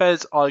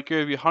 Fez, I agree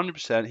with you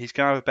 100%. He's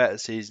going to have a better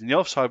season. The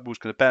offside rule is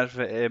going to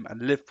benefit him,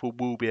 and Liverpool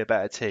will be a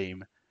better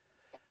team.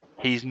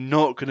 He's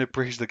not going to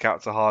bridge the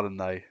gap to Haaland,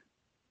 though.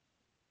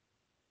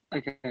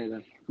 Okay,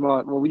 then.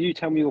 Right, well, will you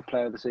tell me your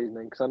player of the season,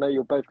 then? Because I know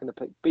you're both going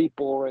to be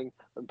boring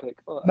and pick...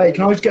 Mate,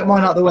 can I just get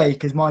mine out of the way?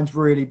 Because mine's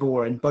really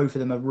boring. Both of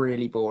them are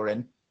really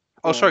boring.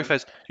 Oh, sorry,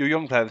 Fez. Your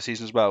young player of the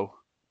season as well.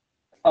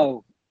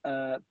 Oh,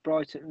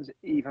 Brighton's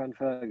Ivan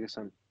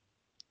Ferguson.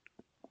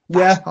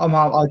 Yeah,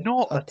 I'll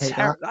take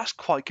that. That's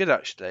quite good,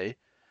 actually.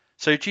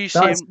 So do you see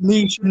That's him...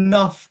 niche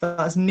enough.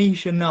 That's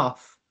niche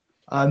enough.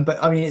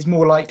 But I mean, it's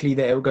more likely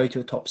that it will go to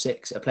a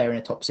player in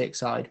a top 6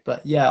 side.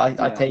 But yeah,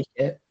 I take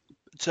it.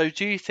 So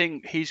do you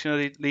think he's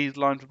going to lead the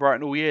line for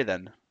Brighton all year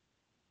then?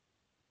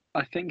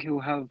 I think he'll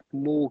have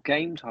more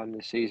game time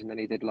this season than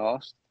he did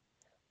last.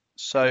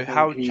 So I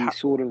think he's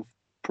sort of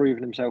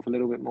proven himself a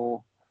little bit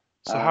more.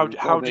 Got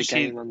a bit of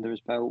game under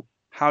his belt.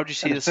 How do you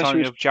see And the especially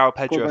signing with of João squad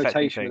Pedro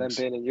affecting rotation with them things?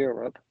 being in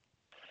Europe,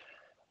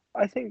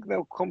 I think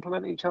they'll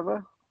complement each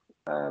other.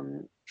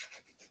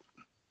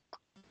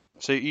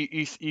 So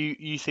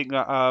you think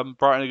that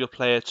Brighton are going to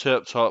play a two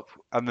up top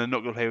and they're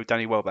not going to play with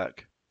Danny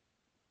Welbeck?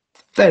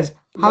 Fez,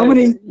 No,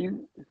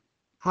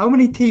 how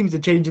many teams are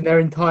changing their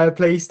entire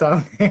play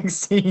style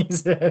next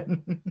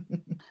season?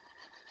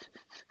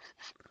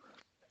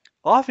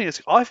 I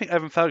think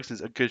Evan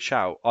Ferguson's a good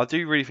shout. I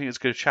do really think it's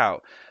a good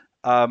shout.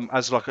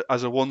 As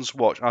a one to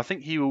watch, and I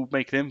think he will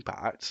make an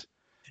impact.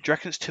 Do you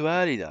reckon it's too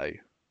early though?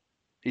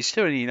 He's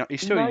still only no,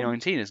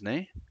 19, isn't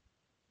he?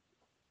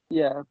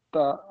 yeah,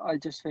 but I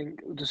just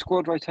think the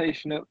squad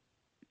rotation at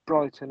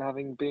Brighton,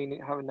 having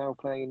now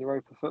playing in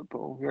Europa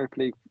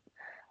League,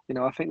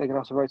 I think they're gonna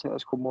have to rotate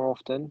that squad more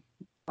often.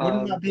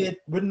 Wouldn't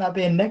that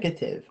be a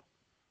negative?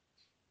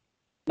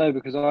 No,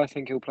 because I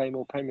think he'll play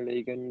more Premier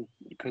League, and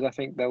because I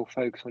think they'll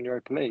focus on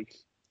Europa League.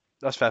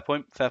 That's fair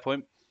point. Fair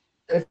point.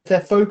 If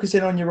they're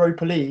focusing on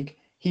Europa League,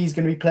 he's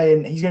going to be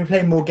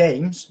playing more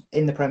games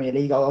in the Premier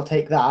League. I'll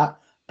take that,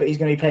 but he's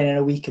going to be playing in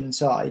a weakened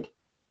side.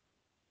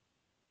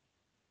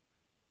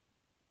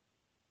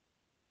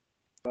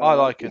 I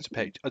like it as a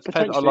pick. I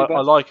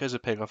like it as a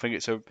pick. I think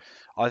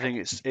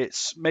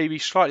it's maybe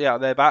slightly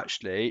out there, but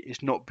actually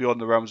it's not beyond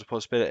the realms of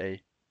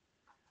possibility.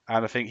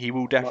 And I think he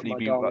will definitely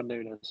be Darwin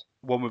Nunez.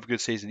 One with a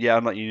good season. Yeah,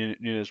 unlike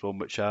Nunez one,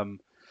 which the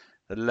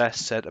less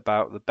said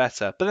about the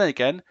better. But then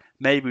again,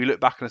 maybe we look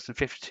back on this in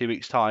 52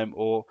 weeks time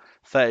or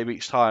 30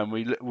 weeks time.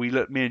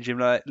 Me and Jim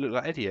look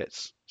like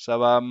idiots.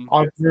 So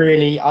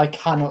I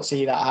cannot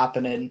see that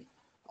happening.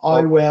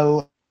 I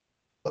will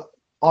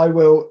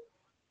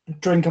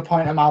drink a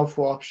pint of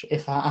mouthwash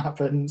if that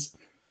happens.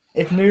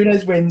 If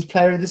Nunez wins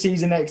Player of the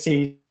Season next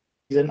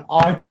season,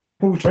 I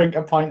will drink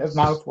a pint of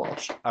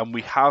mouthwash. And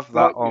we have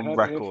that on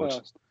record.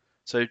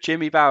 So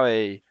Jimmy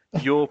Bowie,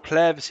 your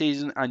Player of the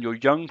Season and your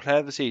Young Player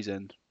of the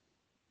Season.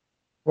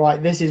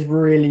 Right, this is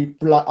really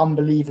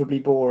unbelievably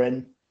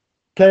boring.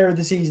 Player of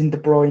the Season, De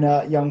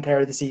Bruyne. Young Player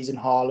of the Season,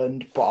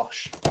 Haaland.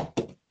 Bosh.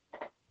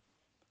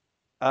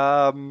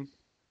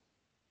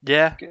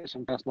 Yeah. Get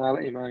some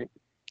personality, mate.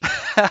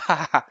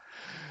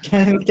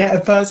 Get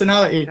a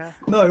personality. Yeah.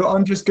 No,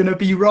 I'm just going to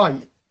be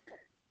right.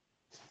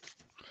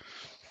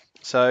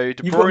 So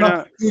De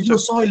Bruyne... You're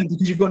silent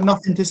because you've got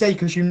nothing to say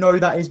because you know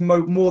that is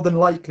more than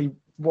likely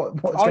what's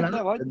going to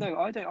happen.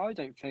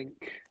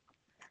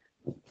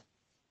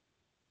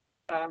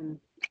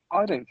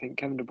 I don't think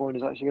Kevin De Bruyne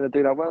is actually going to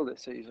do that well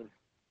this season.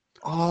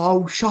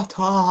 Oh, shut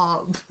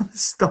up!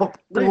 Stop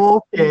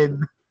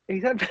talking.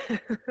 Is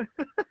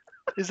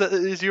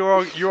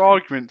your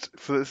argument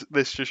for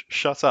this just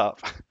shut up?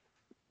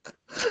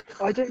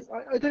 I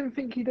don't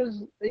think he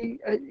does. He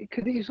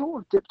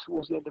sort of dipped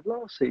towards the end of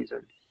last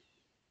season.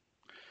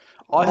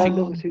 I think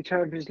obviously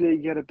Champions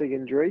League he had a big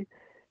injury.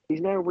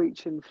 He's now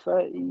reaching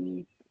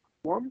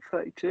 31,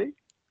 32.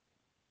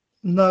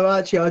 No,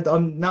 actually,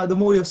 I'm now. The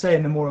more you're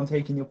saying, the more I'm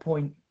taking your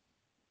point.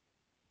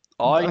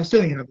 I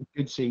still think he'll have a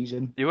good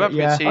season. He'll have a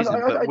good season,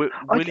 but will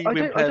he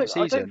win Player of the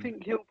Season? I don't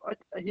think he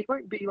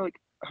won't be like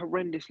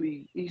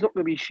horrendously. He's not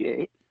going to be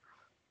shit.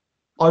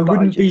 I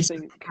wouldn't be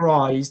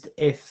surprised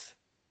if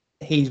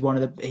he's one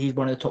of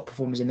the top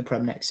performers in the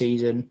Prem next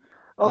season.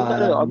 Oh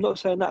no, I'm not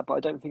saying that, but I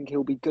don't think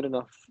he'll be good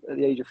enough at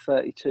the age of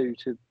 32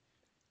 to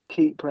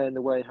keep playing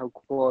the way how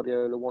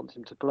Guardiola wants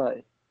him to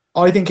play.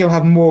 I think he'll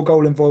have more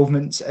goal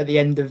involvements at the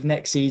end of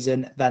next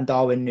season than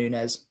Darwin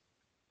Nunez.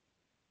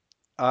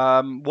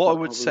 What I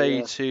would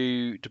say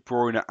to De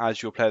Bruyne as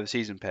your Player of the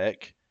Season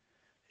pick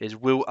is,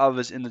 will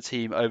others in the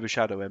team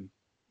overshadow him?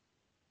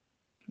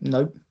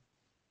 Nope.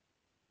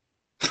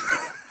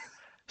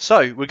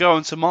 So we're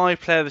going to my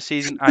Player of the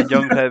Season and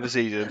Young Player of the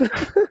Season.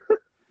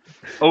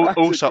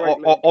 Also,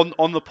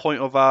 on the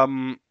point of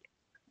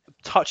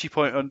touchy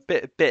point on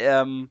bit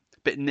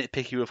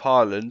nitpicky with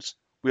Haaland,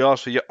 we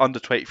asked for under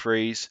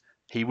 23s.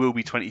 He will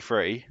be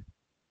 23.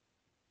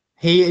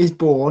 He is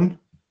born.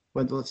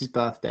 What's his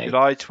birthday?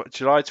 July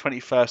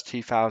 21st,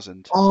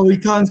 2000. Oh, he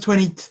turns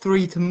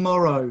 23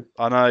 tomorrow.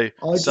 I know. I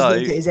just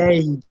looked at his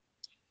age.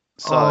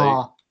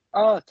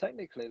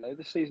 Technically though,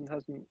 the season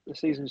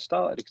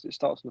started because it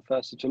starts on the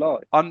 1st of July.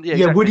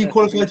 Would he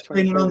qualify to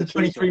play in an under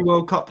 23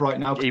 World Cup right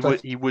now? He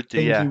would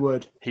do. Yeah,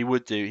 he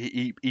would do.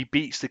 He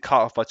beats the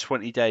cut-off by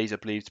 20 days, I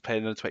believe, to play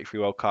in the under 23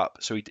 World Cup.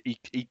 So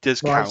he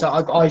does count. So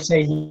I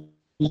say he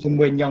can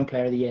win Young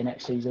Player of the Year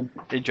next season.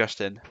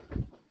 Interesting.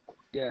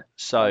 Yeah.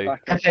 So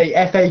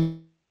FA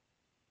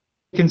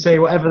can say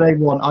whatever they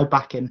want. I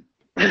back him.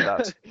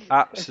 That's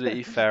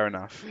absolutely fair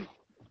enough.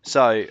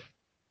 So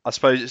I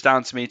suppose it's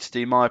down to me to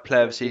do my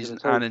Player of the Season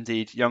and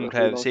indeed Young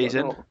Player of the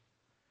Season.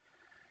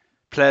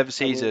 Player of the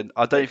Season,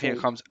 I don't think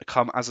it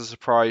come as a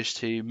surprise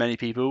to many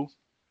people.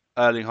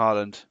 Erling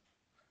Haaland.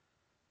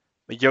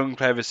 A Young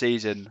Player of the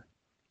Season.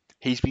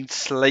 He's been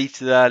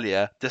slated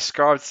earlier,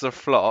 described as a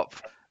flop,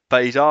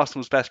 but he's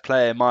Arsenal's best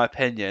player in my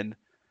opinion.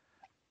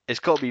 It's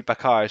got to be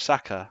Bukayo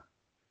Saka.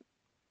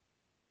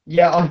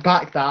 Yeah, I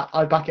back that.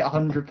 I back it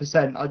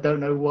 100%. I don't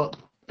know what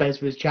Bez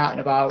was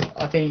chatting about.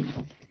 I think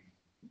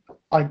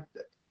I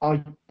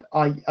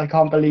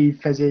can't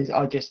believe Fez is.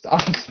 I'm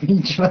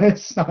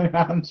speechless. I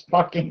am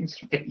fucking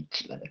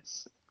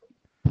speechless.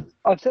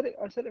 I've said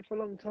it for a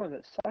long time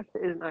that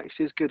Saka isn't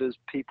actually as good as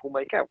people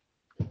make out.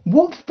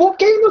 What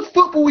game of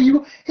football are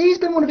you? He's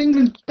been one of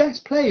England's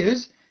best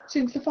players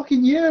since the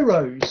fucking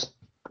Euros.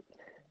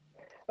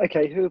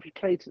 Okay, who have he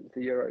played since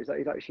the Euros that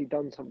he's actually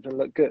done something to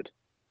look good?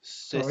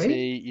 City,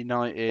 Sorry?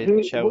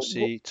 United,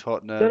 Chelsea,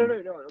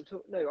 Tottenham.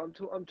 No.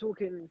 I'm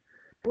talking.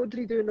 What did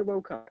he do in the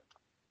World Cup?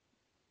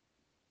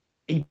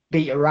 He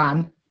beat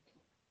Iran.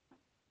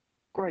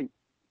 Great.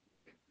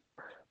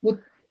 Well,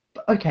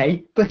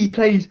 okay, but he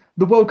plays.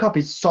 The World Cup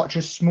is such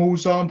a small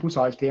sample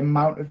size. The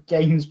amount of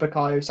games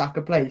Bukayo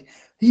Saka plays,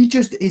 he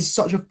just is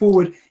such a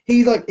forward.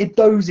 He's like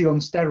Edozie on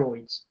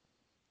steroids.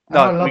 And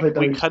I love Edozie.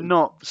 We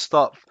cannot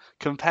stop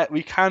compare.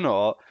 We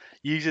cannot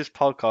use this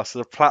podcast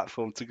as a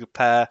platform to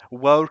compare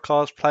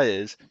world-class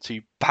players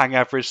to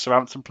bang-average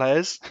Southampton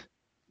players.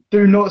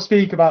 Do not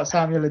speak about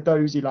Samuel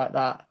Edozie like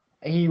that.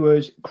 He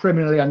was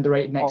criminally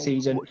underrated next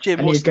season, Jim,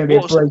 and he's going to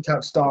be a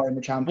breakout star in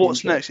the Championship.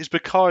 What's next? Is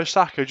Bukayo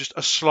Saka just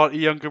a slightly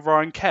younger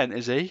Ryan Kent,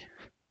 is he?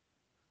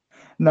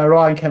 No,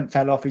 Ryan Kent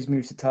fell off. He's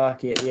moved to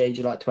Turkey at the age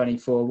of like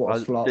 24. What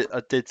a flop.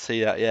 I did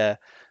see that, yeah.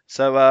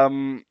 So,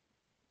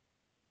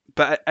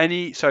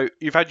 so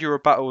you've had your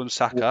rebuttal on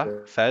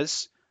Saka,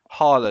 Fez,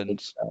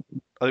 Haaland.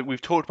 I think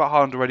we've talked about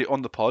Haaland already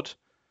on the pod.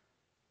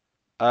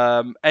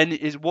 What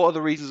are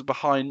the reasons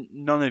behind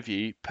none of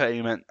you putting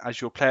him in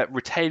as your player,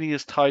 retaining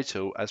his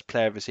title as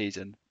Player of the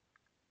Season?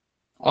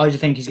 I just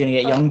think he's going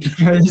to get young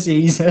Player of the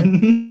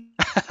Season.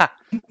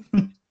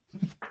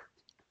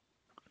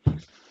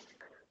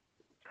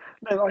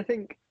 No, I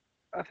think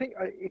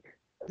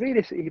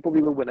realistically he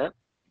probably will win it.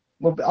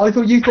 Well, I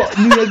thought you got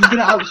Nunez was going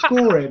to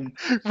outscore him.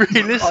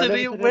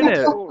 Realistically, he'll win it.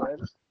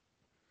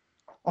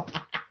 I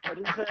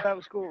didn't say he'll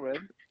outscore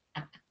him.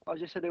 I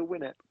just said he'll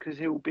win it because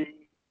he'll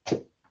be.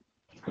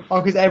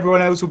 Oh, because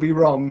everyone else will be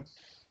wrong,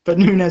 but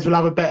Nunez will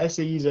have a better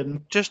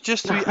season. Just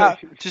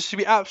to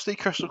be absolutely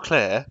crystal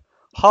clear,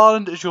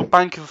 Haaland is your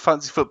banker for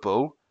fantasy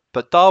football,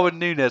 but Darwin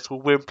Nunez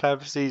will win Player of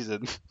the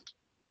Season.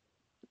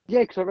 Yeah,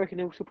 because I reckon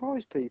he'll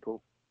surprise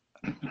people.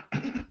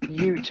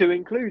 You two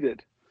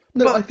included.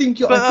 No, I think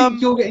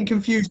you're getting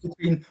confused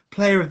between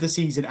Player of the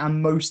Season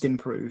and Most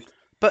Improved.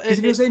 But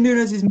if you say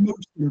Nunez is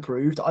Most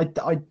Improved,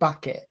 I'd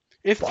back it.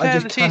 If Player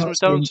of the Season was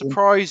done on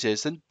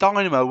surprises, then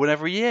Dynamo win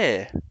every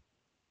year.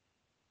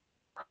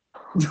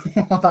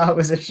 That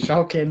was a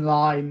shocking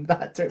line.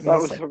 That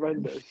was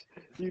horrendous.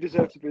 You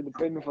deserve to be in the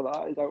bin for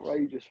that. It's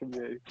outrageous from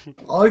you.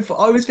 I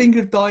was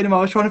thinking of Dynamo.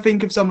 I was trying to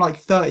think of some like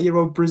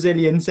 30-year-old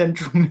Brazilian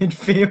central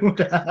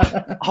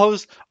midfielder. I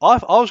was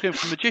going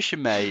for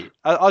Magician, mate.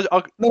 I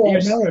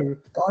know.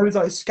 I was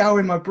like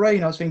scouring my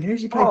brain. I was thinking,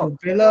 who's he playing for?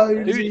 Villa?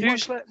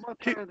 Who's my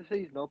player of the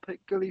season? I'll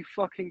pick Gully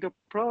fucking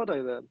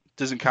Prado then.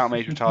 Doesn't count, mate.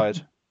 He's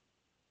retired.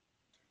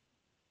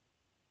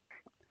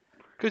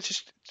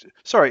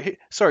 Sorry,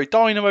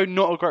 Dynamo,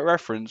 not a great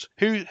reference.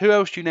 Who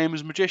else do you name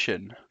as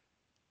Magician?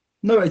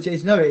 No, it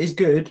is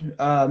good.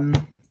 I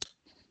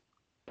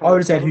would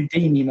have said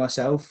Houdini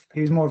myself.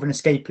 He was more of an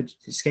escape,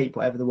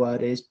 whatever the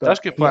word is. But that's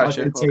a good point,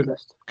 actually.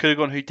 Could have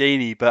gone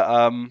Houdini,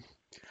 but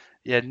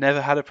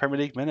never had a Premier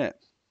League minute.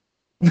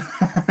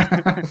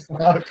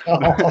 Fuck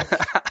off.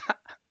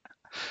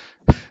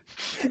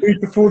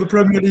 Before the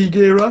Premier League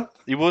era.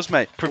 He was,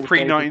 mate.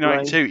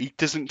 Pre-1992. He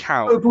doesn't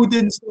count. Football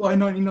didn't start in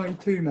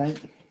 1992,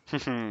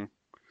 mate.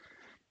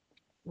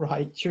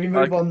 Right. Should we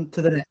move on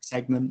to the next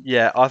segment?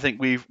 Yeah, I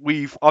think we've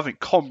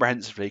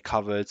comprehensively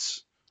covered.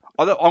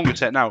 I'm going to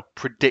say it now.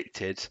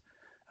 Predicted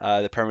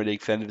the Premier League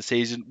for the end of the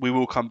season. We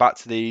will come back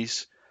to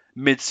these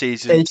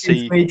mid-season.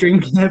 Me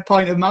drinking a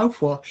pint of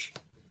mouthwash.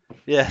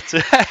 Yeah,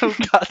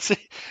 to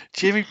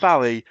Jimmy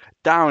Bowie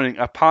downing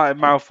a pint of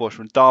mouthwash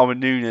when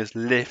Darwin Nunez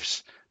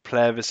lifts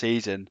Player of the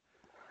Season.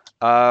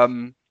 What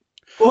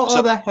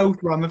are the health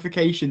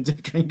ramifications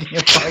of drinking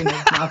a pint of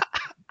mouthwash?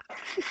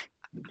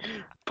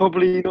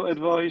 Probably not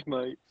advised,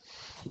 mate.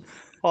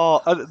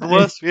 Oh, and the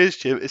worst thing is,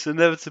 Jim, it's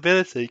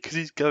inevitability because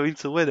he's going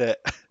to win it.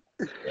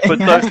 But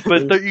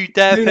don't you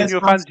dare play in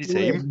your fantasy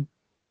team.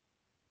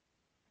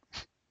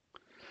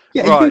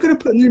 Yeah, right. You're going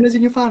to put Nunez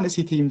in your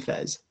fantasy team,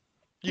 Fez.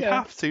 You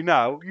have to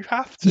now. You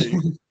have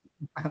to.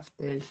 Have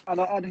to.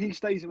 And he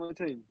stays in my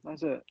team.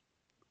 That's it.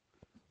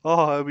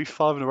 Oh, it'll be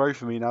 5 in a row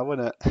for me now,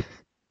 won't it?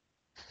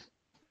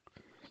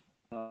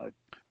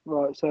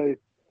 Right, so...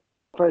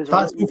 That's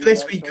all for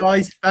this week,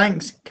 guys.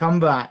 Thanks. Come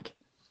back.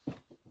 Do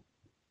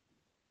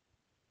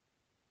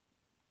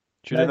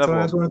you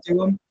want to do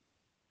one?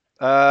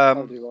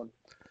 I'll do one.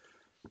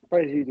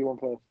 Fraser, you do one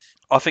first.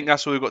 I think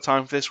that's all we've got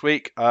time for this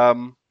week. I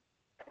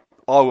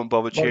won't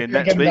bother tuning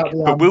next week,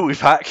 but we'll be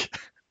back.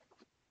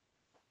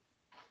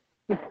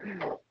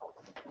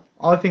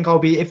 I think I'll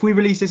be. If we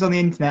release this on the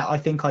internet, I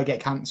think I get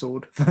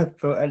cancelled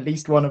for at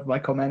least one of my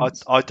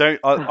comments. I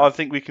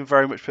think we can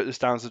very much put this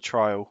down as a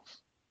trial.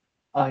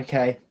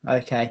 Okay.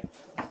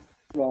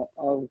 Right,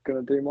 I'm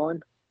going to do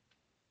mine.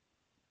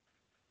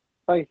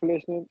 Thanks for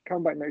listening.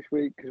 Come back next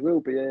week because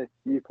we'll be here.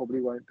 You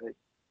probably won't be.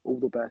 All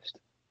the best.